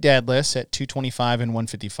 30 deadlifts at 225 and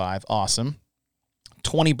 155, awesome.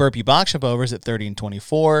 20 burpee box jump overs at 30 and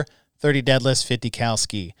 24, 30 deadlifts, 50 cal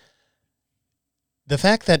ski. The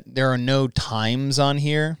fact that there are no times on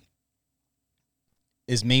here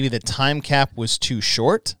is maybe the time cap was too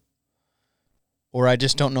short, or I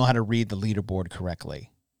just don't know how to read the leaderboard correctly.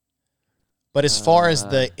 But as far as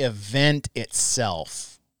the event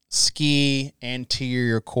itself, ski,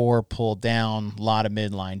 anterior core pull down, a lot of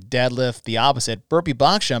midline, deadlift, the opposite, burpee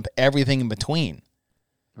box jump, everything in between.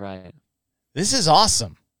 Right. This is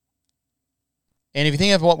awesome. And if you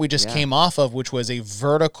think of what we just came off of, which was a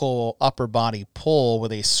vertical upper body pull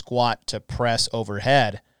with a squat to press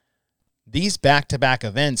overhead, these back-to-back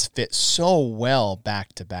events fit so well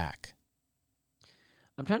back-to-back.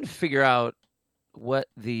 I'm trying to figure out what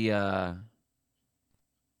the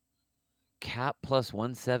cap plus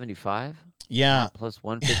 175? Yeah. Cap plus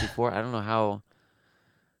 154? I don't know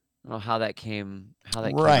how that came out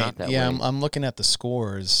that way. Yeah, I'm looking at the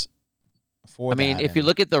scores. I mean, if you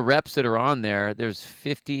look at the reps that are on there, there's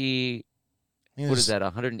 50. What is that?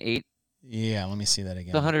 108? Yeah, let me see that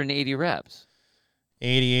again. 180 reps.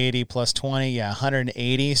 80 plus 20, yeah,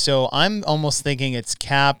 180. So I'm almost thinking it's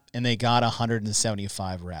cap and they got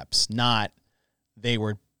 175 reps, not they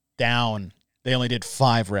were down. They only did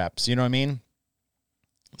 5 reps. You know what I mean?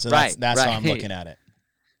 So that's how I'm looking at it.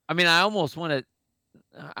 I mean, I almost want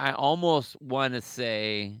to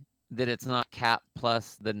say that it's not cap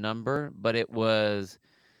plus the number, but it was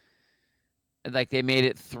like they made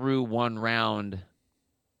it through one round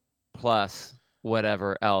plus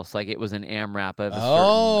whatever else. Like it was an AMRAP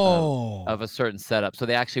of a certain setup. So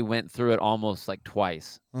they actually went through it almost like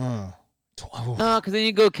twice. No, because then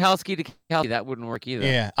you go Kalski to Kalski. That wouldn't work either.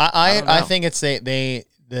 Yeah, I think it's the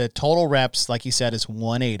total reps, like you said, is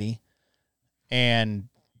 180, and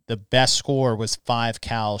the best score was 5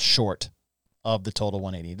 cal short of the total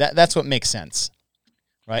 180. That's what makes sense,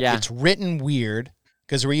 right? Yeah. It's written weird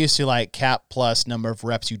because we're used to like cap plus number of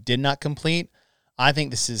reps you did not complete. I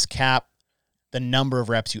think this is cap the number of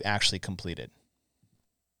reps you actually completed.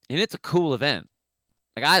 And it's a cool event.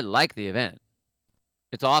 Like I like the event.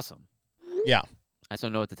 It's awesome. Yeah. I just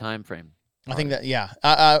don't know what the time frame. I think that, yeah.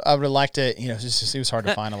 I would like to, it was hard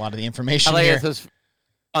to find a lot of the information here.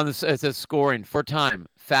 It says scoring for time.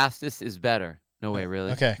 Fastest is better. No way,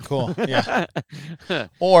 really. Okay, cool. Yeah.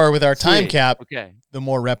 Or with our time cap, the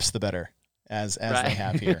more reps, the better, as they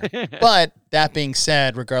have here. But that being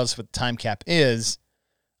said, regardless of what the time cap is,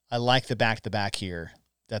 I like the back-to-back here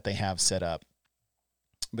that they have set up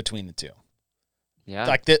between the two. Yeah.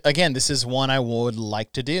 Like again, this is one I would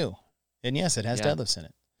like to do. And yes, it has deadlifts in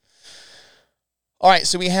it. All right,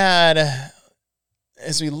 so we had,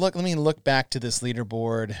 let me look back to this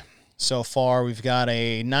leaderboard. So far, we've got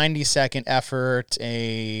a 90-second effort,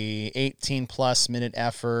 a 18-plus minute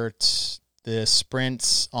effort, the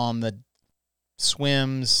sprints on the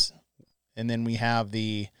swims, and then we have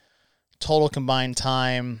the total combined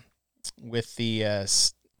time with the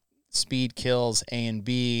speed kills A and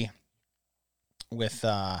B with,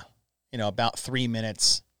 about 3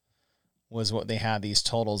 minutes was what they had these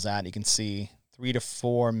totals at. You can see 3 to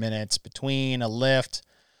 4 minutes between a lift.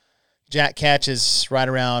 Jack catch is right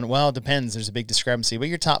around, well, it depends. There's a big discrepancy. But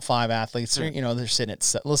your top 5 athletes, they're sitting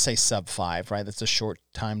at, let's say, sub 5, right? That's a short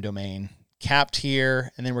time domain. Capped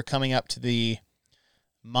here, and then we're coming up to the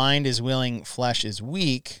mind is willing, flesh is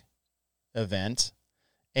weak event.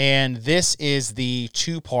 And this is the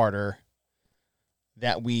two-parter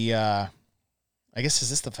that we, I guess, is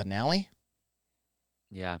this the finale?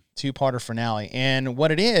 Yeah. Two-parter finale. And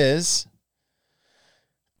what it is,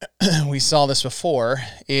 we saw this before,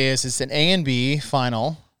 is it's an A and B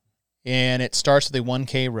final, and it starts with a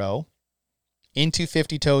 1K row, into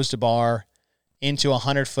 50 toes to bar, into a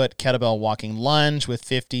 100-foot kettlebell walking lunge with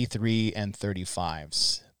 53 and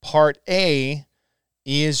 35s. Part A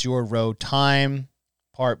is your row time.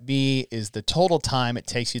 Part B is the total time it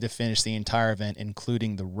takes you to finish the entire event,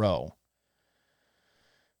 including the row.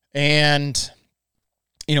 And,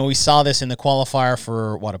 we saw this in the qualifier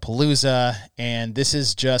for Wodapalooza, and this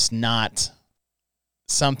is just not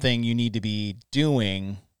something you need to be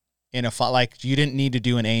doing in a like you didn't need to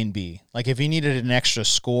do an A and B. Like if you needed an extra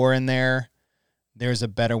score in there, there's a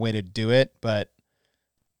better way to do it, but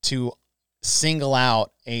to single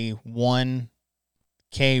out a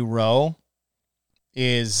 1K row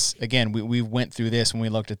is, again, we went through this when we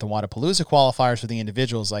looked at the Wodapalooza qualifiers for the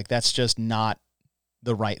individuals. Like that's just not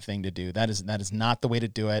the right thing to do. That is not the way to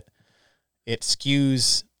do it. It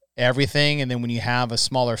skews everything. And then when you have a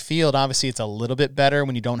smaller field, obviously it's a little bit better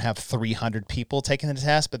when you don't have 300 people taking the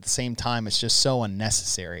test, but at the same time, it's just so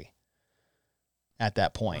unnecessary at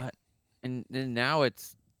that point. And now it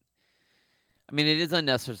is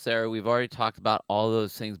unnecessary. We've already talked about all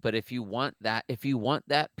those things, but if you want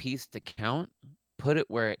that piece to count, put it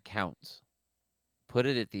where it counts. Put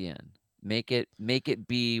it at the end. Make it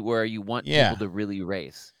be where you want people to really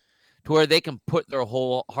race, to where they can put their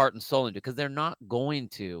whole heart and soul into it, because they're not going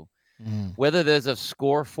to, whether there's a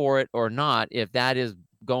score for it or not, if that is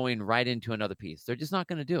going right into another piece. They're just not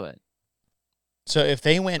going to do it. So if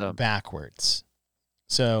they went backwards,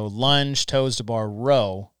 so lunge, toes to bar,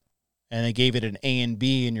 row, and they gave it an A and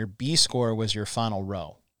B, and your B score was your final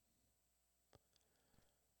row.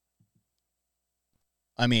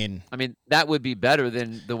 I mean, that would be better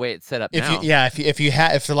than the way it's set up now.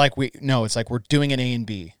 It's like we're doing an A and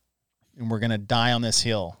B, and we're gonna die on this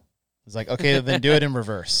hill. It's like, okay, then do it in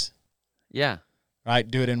reverse. Yeah. Right,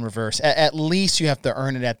 do it in reverse. At least you have to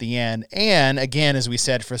earn it at the end. And again, as we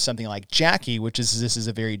said, for something like Jackie, this is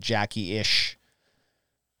a very Jackie-ish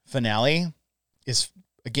finale,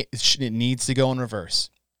 it needs to go in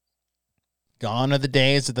reverse. Gone are the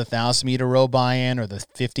days of the 1,000-meter row buy-in or the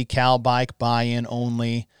 50 cal bike buy-in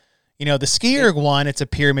only. The skier one, it's a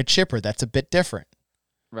pyramid chipper. That's a bit different.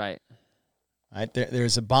 Right. Right.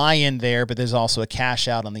 There's a buy-in there, but there's also a cash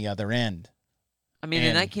out on the other end.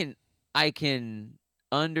 And I can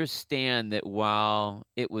understand that while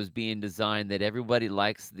it was being designed that everybody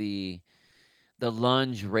likes the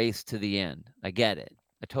lunge race to the end. I get it.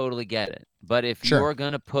 I totally get it. But if you're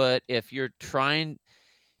going to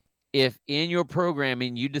if in your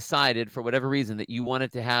programming you decided for whatever reason that you wanted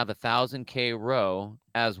to have 1,000K row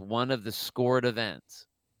as one of the scored events,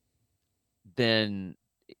 then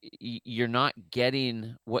you're not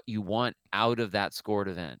getting what you want out of that scored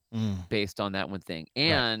event based on that one thing.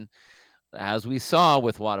 And as we saw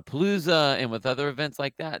with Wodapalooza and with other events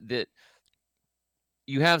like that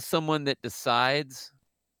you have someone that decides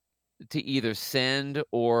to either send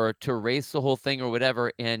or to race the whole thing or whatever,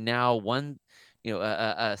 and now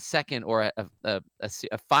a second or a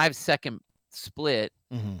 5-second split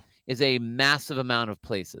is a massive amount of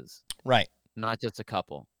places. Right. Not just a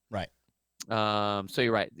couple. Right. So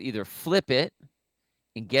you're right. Either flip it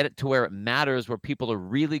and get it to where it matters, where people are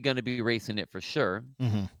really going to be racing it for sure,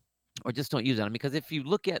 or just don't use it. Because if you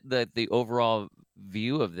look at the overall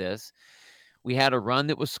view of this, we had a run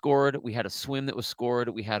that was scored, we had a swim that was scored,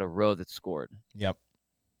 we had a row that scored. Yep.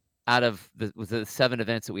 Out of the 7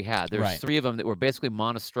 events that we had, there's 3 of them that were basically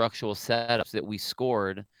monostructural setups that we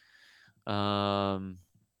scored. And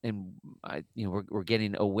we're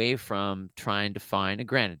getting away from trying to find. And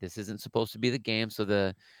granted, this isn't supposed to be the game, so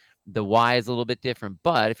the why is a little bit different.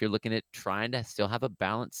 But if you're looking at trying to still have a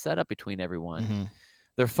balanced setup between everyone,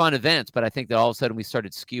 they're fun events. But I think that all of a sudden we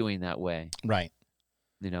started skewing that way. Right.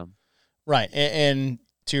 Right. And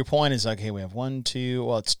to your point is, okay, we have 1,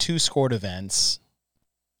 2, it's 2 scored events.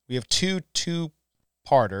 We have two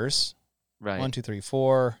two-parters, Right. 1, 2, 3,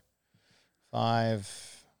 4,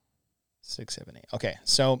 5, 6, 7, 8. Okay,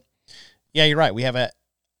 so yeah, you're right. We have an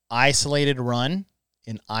isolated run,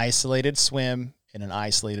 an isolated swim, and an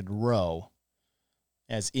isolated row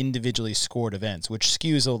as individually scored events, which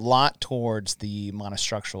skews a lot towards the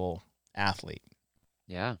monostructural athlete.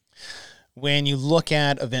 Yeah. When you look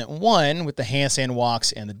at event 1 with the handstand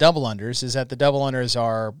walks and the double unders, is that the double unders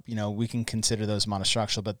are, we can consider those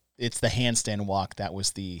monostructural, but it's the handstand walk that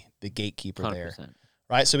was the gatekeeper 100%. there.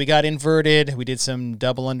 Right? So we got inverted. We did some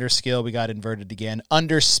double under skill. We got inverted again.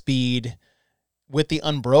 Under speed with the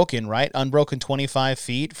unbroken, right? Unbroken 25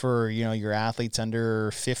 feet for, your athletes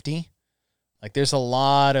under 50. Like there's a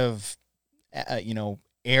lot of,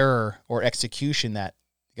 error or execution that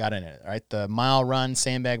got in it, right? The mile run,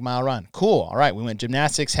 sandbag mile run. Cool. All right. We went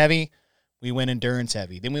gymnastics heavy. We went endurance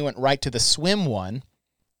heavy. Then we went right to the swim one.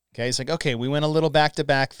 Okay. It's like, okay, we went a little back to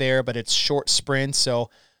back there, but it's short sprints. So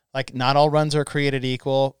like not all runs are created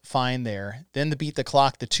equal. Fine there. Then the beat the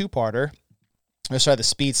clock, the two-parter. The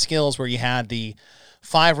speed skills where you had the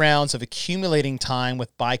 5 rounds of accumulating time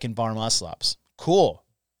with bike and bar muscle ups. Cool.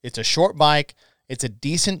 It's a short bike. It's a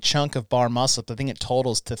decent chunk of bar muscle up. I think it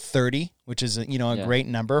totals to 30, which is, a great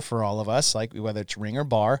number for all of us, like whether it's ring or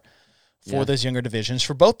bar for those younger divisions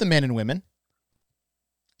for both the men and women.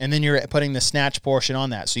 And then you're putting the snatch portion on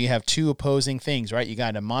that. So you have 2 opposing things, right? You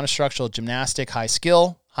got a monostructural gymnastic, high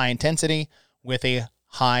skill, high intensity with a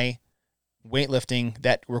high weightlifting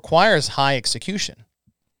that requires high execution.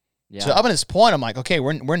 Yeah. So up at this point, I'm like, okay,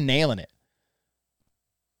 we're nailing it.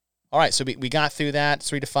 All right, so we got through that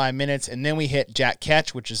 3 to 5 minutes, and then we hit jack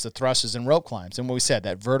catch, which is the thrusters and rope climbs. And what we said,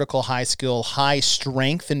 that vertical, high skill, high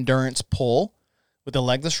strength endurance pull with the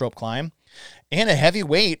legless rope climb, and a heavy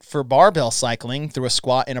weight for barbell cycling through a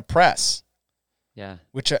squat and a press. Yeah.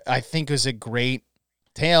 Which I think was a great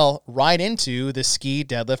tail right into the ski,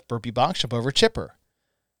 deadlift, burpee, box jump over chipper.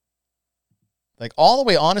 Like all the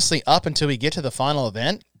way, honestly, up until we get to the final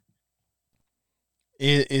event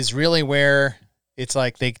is really where it's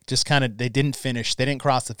like they just they didn't finish. They didn't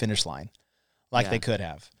cross the finish line like they could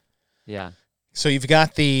have. Yeah. So you've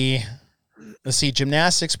got let's see,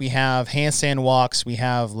 gymnastics. We have handstand walks. We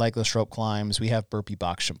have legless rope climbs. We have burpee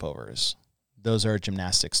box jump overs. Those are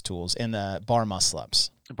gymnastics tools. And the bar muscle ups.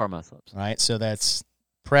 Bar muscle ups. Right? So that's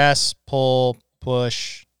press, pull,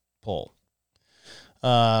 push, pull.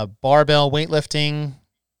 Barbell weightlifting.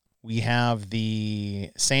 We have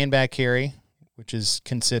the sandbag carry, which is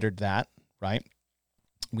considered that, right?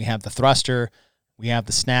 We have the thruster, we have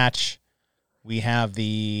the snatch, we have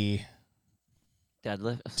the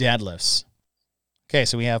deadlifts. Okay,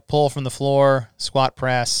 so we have pull from the floor, squat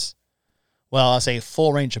press. Well, I'll say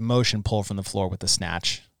full range of motion pull from the floor with the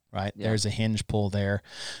snatch, right? Yeah. There's a hinge pull there.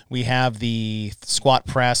 We have the squat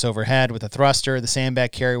press overhead with the thruster, the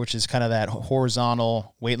sandbag carry, which is kind of that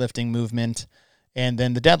horizontal weightlifting movement, and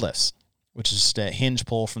then the deadlifts, which is just a hinge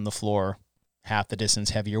pull from the floor, half the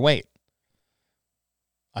distance, heavier weight.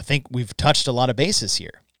 I think we've touched a lot of bases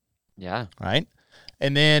here. Yeah. Right?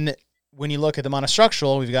 And then when you look at the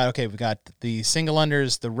monostructural, we've got the single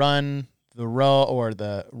unders, the run, the row, or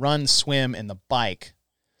the run, swim, and the bike.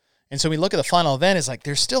 And so we look at the final event, it's like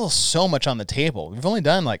there's still so much on the table. We've only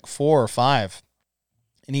done like 4 or 5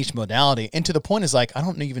 in each modality. And to the point is like, I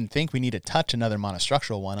don't even think we need to touch another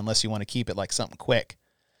monostructural one unless you want to keep it like something quick,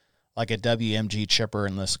 like a WMG chipper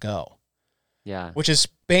and let's go. Yeah. Which is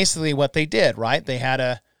basically what they did, right? They had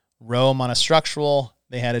a row monostructural,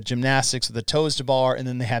 they had a gymnastics with a toes to bar, and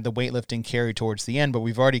then they had the weightlifting carry towards the end. But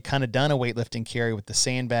we've already kind of done a weightlifting carry with the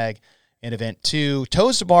sandbag in event 2.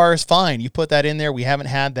 Toes to bar is fine. You put that in there. We haven't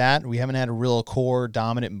had that. We haven't had a real core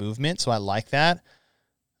dominant movement, so I like that.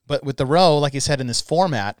 But with the row, like you said, in this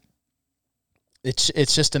format, it's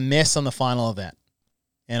just a miss on the final event.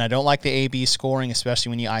 And I don't like the A-B scoring,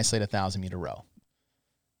 especially when you isolate a 1,000-meter row.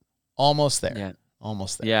 Almost there. Yeah.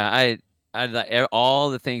 Almost there. Yeah, I all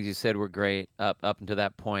the things you said were great up until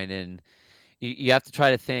that point, and you have to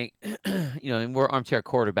try to think, and we're armchair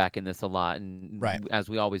quarterbacking this a lot, and right, as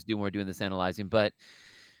we always do when we're doing this analyzing, but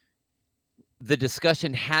the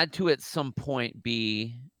discussion had to at some point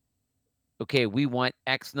be, okay, we want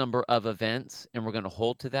X number of events, and we're going to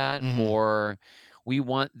hold to that, or we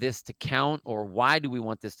want this to count, or why do we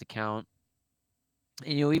want this to count?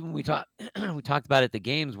 And even we talked about it at the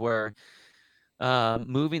games where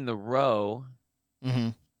moving the row,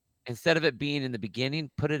 instead of it being in the beginning,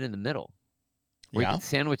 put it in the middle. Where you can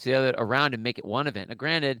sandwich the other around and make it one event. Now,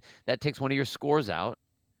 granted, that takes one of your scores out,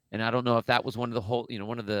 and I don't know if that was one of the whole,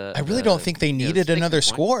 one of the. I really don't think they needed another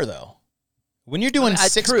score though. When you're doing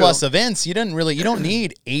 6+ events, you don't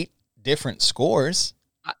need 8 different scores.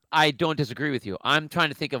 I don't disagree with you. I'm trying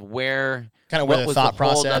to think of Kind of where what the was the thought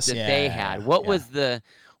holdup process. that they had. Yeah.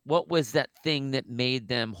 What was that thing that made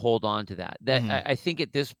them hold on to that? That Mhm. I think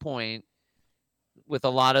at this point, with a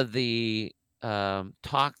lot of the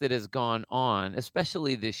talk that has gone on,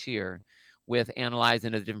 especially this year, with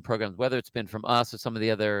analyzing the different programs, whether it's been from us or some of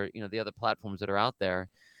the other, the other platforms that are out there,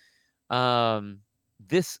 um,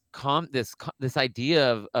 this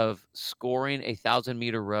idea of scoring a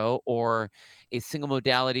 1,000-meter row or a single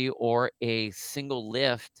modality or a single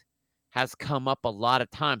lift has come up a lot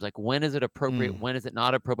of times. Like, when is it appropriate? Mm. When is it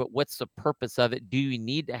not appropriate? What's the purpose of it? Do you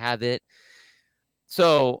need to have it?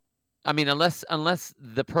 So, I mean, unless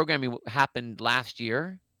the programming happened last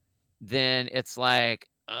year, then it's like,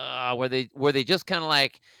 were they just kind of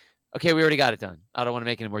like, okay, we already got it done. I don't want to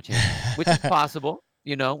make any more changes, which is possible,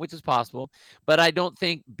 which is possible. But I don't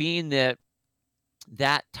think, being that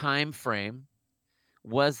time frame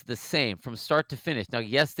was the same from start to finish. Now,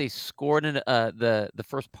 yes, they scored in the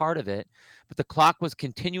first part of it, but the clock was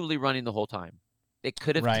continually running the whole time. They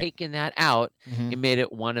could have Right. taken that out Mhm. and made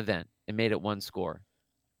it one event and made it one score.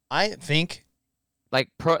 I think Like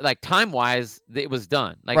time wise, it was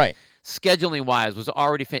done. Like, right. scheduling wise was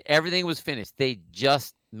already everything was finished. They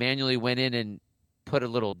just manually went in and put a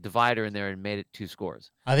little divider in there and made it 2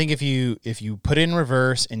 scores. I think if you put it in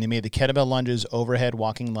reverse and you made the kettlebell lunges overhead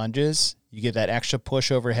walking lunges, you get that extra push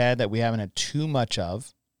overhead that we haven't had too much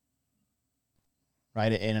of,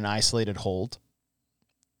 right, in an isolated hold.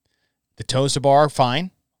 The toes to bar,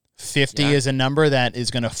 fine. 50 is a number that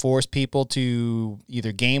is going to force people to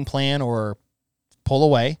either game plan or pull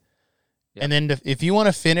away. Yep. And then if you want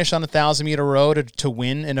to finish on a 1,000-meter row to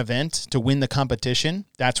win an event, to win the competition,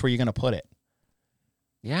 that's where you're going to put it.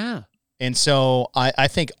 Yeah. And so I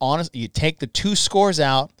think, honestly, you take the 2 scores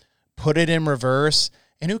out, put it in reverse,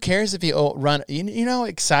 and who cares if you run, you know how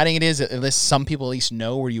exciting it is, at least some people at least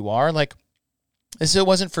know where you are. Like, this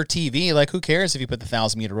wasn't for TV. Like, who cares if you put the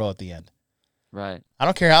 1,000-meter row at the end? Right. I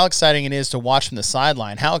don't care how exciting it is to watch from the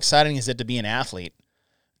sideline. How exciting is it to be an athlete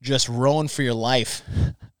just rowing for your life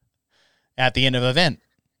at the end of an event?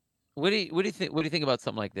 What do you think? What do you think about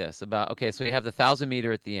something like this? About, okay, so you have the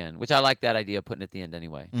 1,000-meter at the end, which I like that idea of putting at the end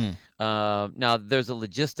anyway. Now there's a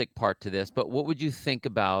logistic part to this, but what would you think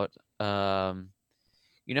about?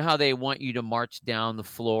 You know how they want you to march down the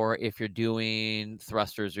floor if you're doing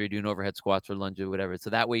thrusters or you're doing overhead squats or lunges or whatever, so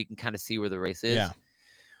that way you can kind of see where the race is. Yeah.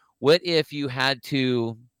 What if you had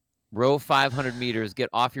to row 500 meters, get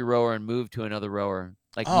off your rower and move to another rower?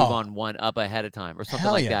 Like, move on one up ahead of time or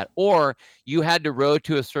something like that. Or you had to row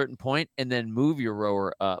to a certain point and then move your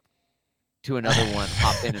rower up to another one,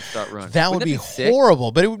 hop in and start rowing. That would be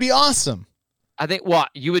horrible, but it would be awesome. I think,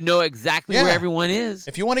 you would know exactly where everyone is.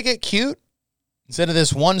 If you want to get cute, instead of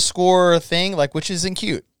this one score thing, like, which isn't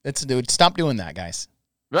cute, stop doing that, guys.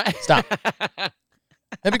 Right. Stop.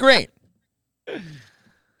 That'd be great.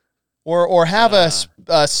 Or have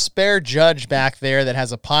a spare judge back there that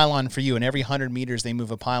has a pylon for you, and every 100 meters they move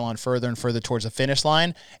a pylon further and further towards the finish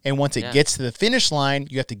line. And once it gets to the finish line,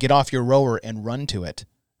 you have to get off your rower and run to it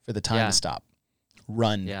for the time to stop.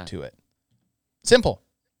 Run to it. Simple.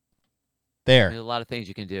 There. There's a lot of things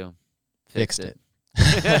you can do. Fixed it.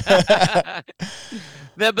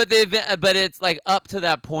 But it's like, up to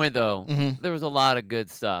that point though, there was a lot of good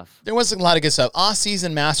stuff. There was a lot of good stuff.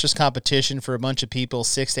 Off-season Masters competition for a bunch of people,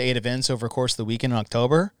 6 to 8 events over the course of the weekend in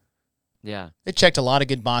October. Yeah. They checked a lot of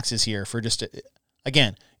good boxes here for just,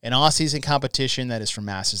 again, an off-season competition that is for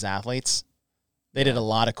Masters athletes. They did a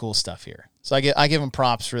lot of cool stuff here. So I give them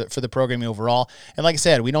props for the programming overall. And like I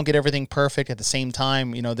said, we don't get everything perfect at the same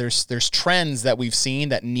time. You know, there's trends that we've seen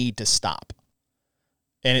that need to stop.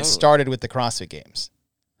 And it started with the CrossFit Games.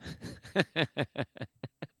 Just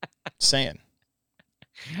saying.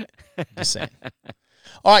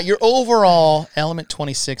 All right, your overall Element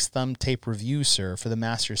 26 thumb tape review, sir, for the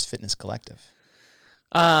Masters Fitness Collective.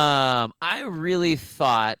 I really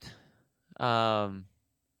thought,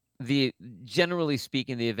 generally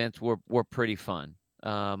speaking, the events were pretty fun.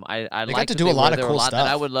 I got to do a lot of cool stuff that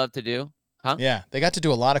I would love to do. Huh? Yeah, they got to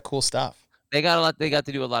do a lot of cool stuff. They got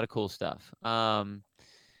to do a lot of cool stuff.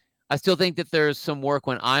 I still think that there's some work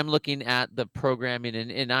when I'm looking at the programming,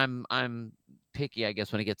 and I'm picky, I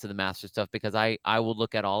guess, when it gets to the master stuff, because I will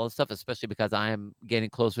look at all the stuff, especially because I am getting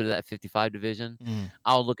closer to that 55 division.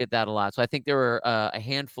 I'll look at that a lot. So I think there were a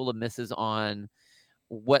handful of misses on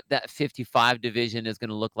what that 55 division is going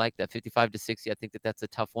to look like. That 55 to 60, I think that's a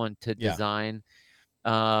tough one to design,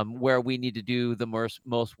 where we need to do the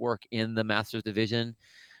most work in the Masters division.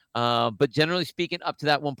 But generally speaking, up to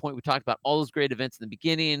that one point, we talked about all those great events in the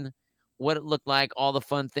beginning. what it looked like, all the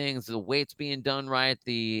fun things, the weights being done right,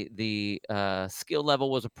 the skill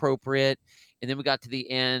level was appropriate, and then we got to the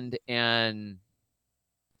end, and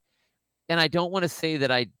I don't want to say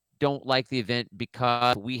that I don't like the event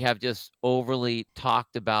because we have just overly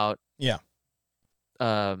talked about Yeah.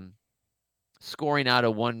 Scoring out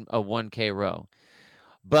a 1K row.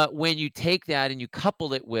 But when you take that and you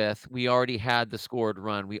couple it with, we already had the scored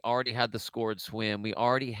run, we already had the scored swim, we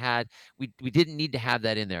didn't need to have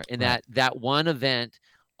that in there. And Right. that one event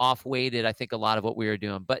off-weighted, I think, a lot of what we were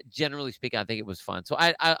doing. But generally speaking, I think it was fun. So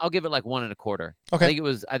I'll give it like 1.25. Okay. I think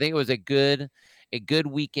it was a good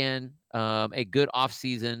weekend, a good off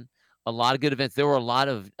season, a lot of good events. There were a lot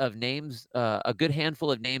of names, a good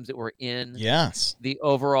handful of names that were in Yes. the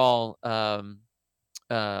overall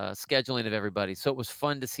scheduling of everybody. So it was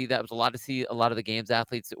fun to see that. It was a lot to see a lot of the games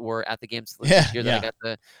athletes that were at the games this year that I got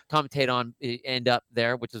to commentate on end up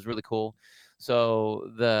there, which is really cool.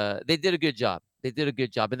 So they did a good job. They did a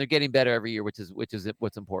good job, and they're getting better every year, which is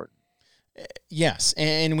what's important. Yes,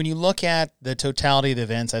 and when you look at the totality of the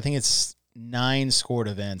events, I think it's 9 scored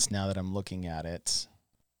events now that I'm looking at it,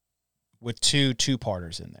 with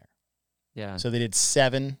two-parters in there. Yeah. So they did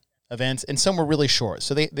 7 events, and some were really short.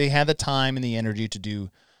 So they had the time and the energy to do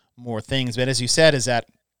more things. But as you said, is that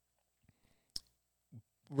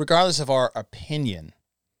regardless of our opinion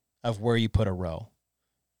of where you put a row,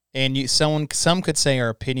 and some could say our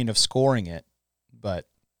opinion of scoring it, but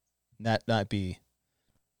that might be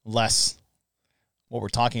less what we're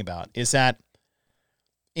talking about, is that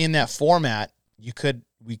in that format,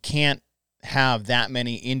 we can't have that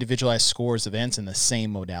many individualized scores events in the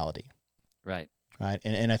same modality. Right. Right.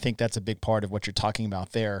 And I think that's a big part of what you're talking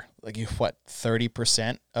about there. Like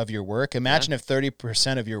 30% of your work? Imagine if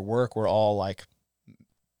 30% of your work were all like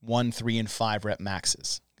 1, 3, and 5 rep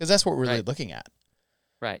maxes, because that's what we're really looking at.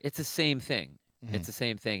 Right. It's the same thing. Mm-hmm. It's the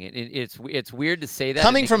same thing. It's weird to say that.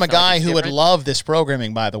 Coming from a guy who would love this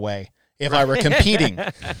programming, by the way, if I were competing.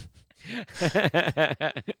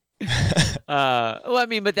 Well, I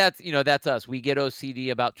mean, but that's us. We get OCD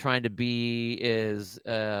about trying to be as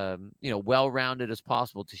well-rounded as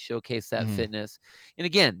possible to showcase that fitness. And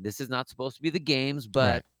again, this is not supposed to be the games,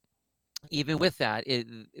 but even with that,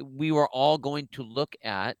 we were all going to look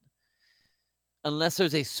at, unless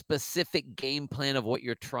there's a specific game plan of what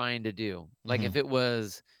you're trying to do. Like if it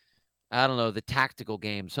was, I don't know, the tactical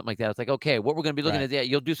game, something like that. It's like, okay, what we're going to be looking at,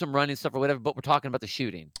 you'll do some running stuff or whatever, but we're talking about the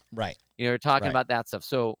shooting. Right. We're talking about that stuff.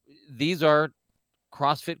 So these are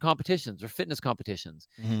CrossFit competitions or fitness competitions.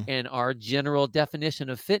 And our general definition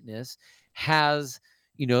of fitness has,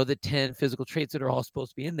 the 10 physical traits that are all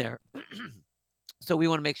supposed to be in there. So we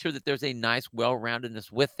want to make sure that there's a nice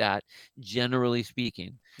well-roundedness with that, generally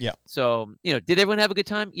speaking. Yeah. So, did everyone have a good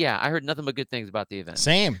time? Yeah, I heard nothing but good things about the event.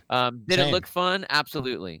 Same. Did it look fun?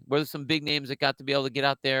 Absolutely. Were there some big names that got to be able to get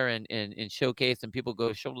out there and showcase and people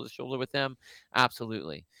go shoulder to shoulder with them?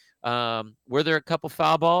 Absolutely. Were there a couple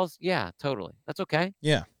foul balls? Yeah, totally. That's okay.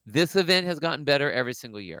 Yeah. This event has gotten better every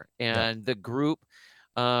single year. And the group,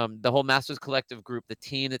 the whole Masters Collective group, the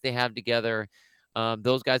team that they have together,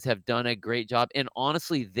 those guys have done a great job. And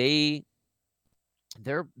honestly, they're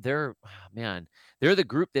the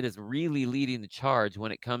group that is really leading the charge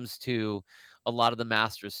when it comes to a lot of the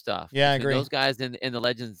Masters stuff. Yeah, I agree. Those guys in the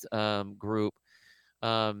Legends group,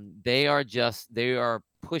 they are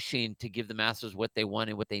pushing to give the Masters what they want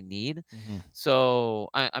and what they need. So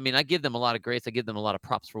I give them a lot of grace. I give them a lot of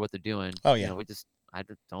props for what they're doing. Oh yeah. I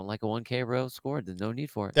don't like a 1K row scored. There's no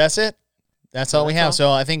need for it. That's it. That's all we have.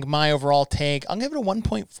 So I think my overall take, I'll give it a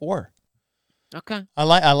 1.4. Okay.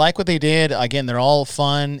 I like what they did. Again, they're all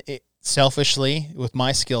fun. Selfishly, with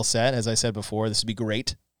my skill set, as I said before, this would be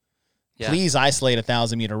great. Yeah. Please isolate a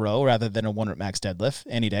 1,000-meter row rather than a 1-rep max deadlift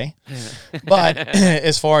any day. But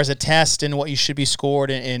as far as a test and what you should be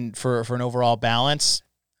scored in for an overall balance,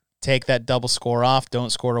 take that double score off. Don't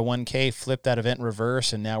score a 1K. Flip that event in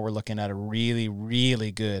reverse, and now we're looking at a really,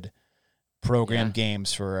 really good program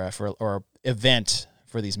games or event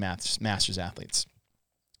for these Masters athletes.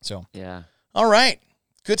 So all right,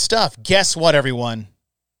 good stuff. Guess what, everyone?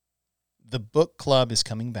 The book club is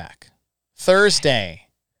coming back Thursday.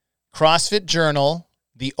 CrossFit Journal,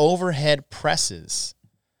 The Overhead Presses,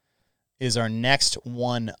 is our next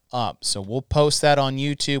one up. So we'll post that on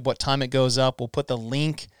YouTube. What time it goes up, we'll put the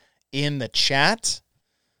link in the chat,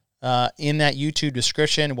 in that YouTube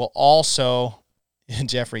description. We'll also,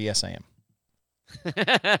 Jeffrey, yes, I am.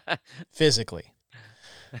 Physically.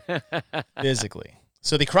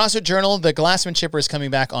 So the CrossFit Journal, the Glassman Chipper, is coming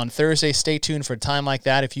back on Thursday. Stay tuned for a time like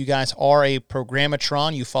that. If you guys are a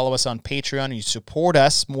Programmatron, you follow us on Patreon and you support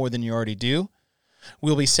us more than you already do,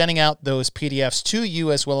 We'll be sending out those PDFs to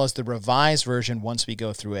you as well as the revised version once we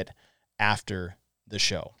go through it after the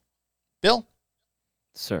show. Bill?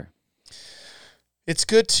 Sir. It's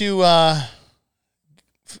good to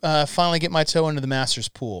finally get my toe into the Masters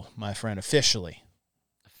pool, my friend, officially.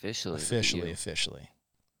 Officially.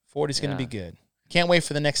 40's going to be good. Can't wait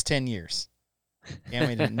for the next 10 years. Can't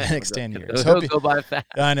wait for the next 10 years. It'll go by fast.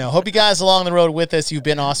 I know. Hope you guys along the road with us. You've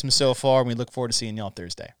been awesome so far, and we look forward to seeing y'all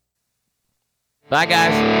Thursday. Bye,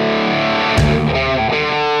 guys.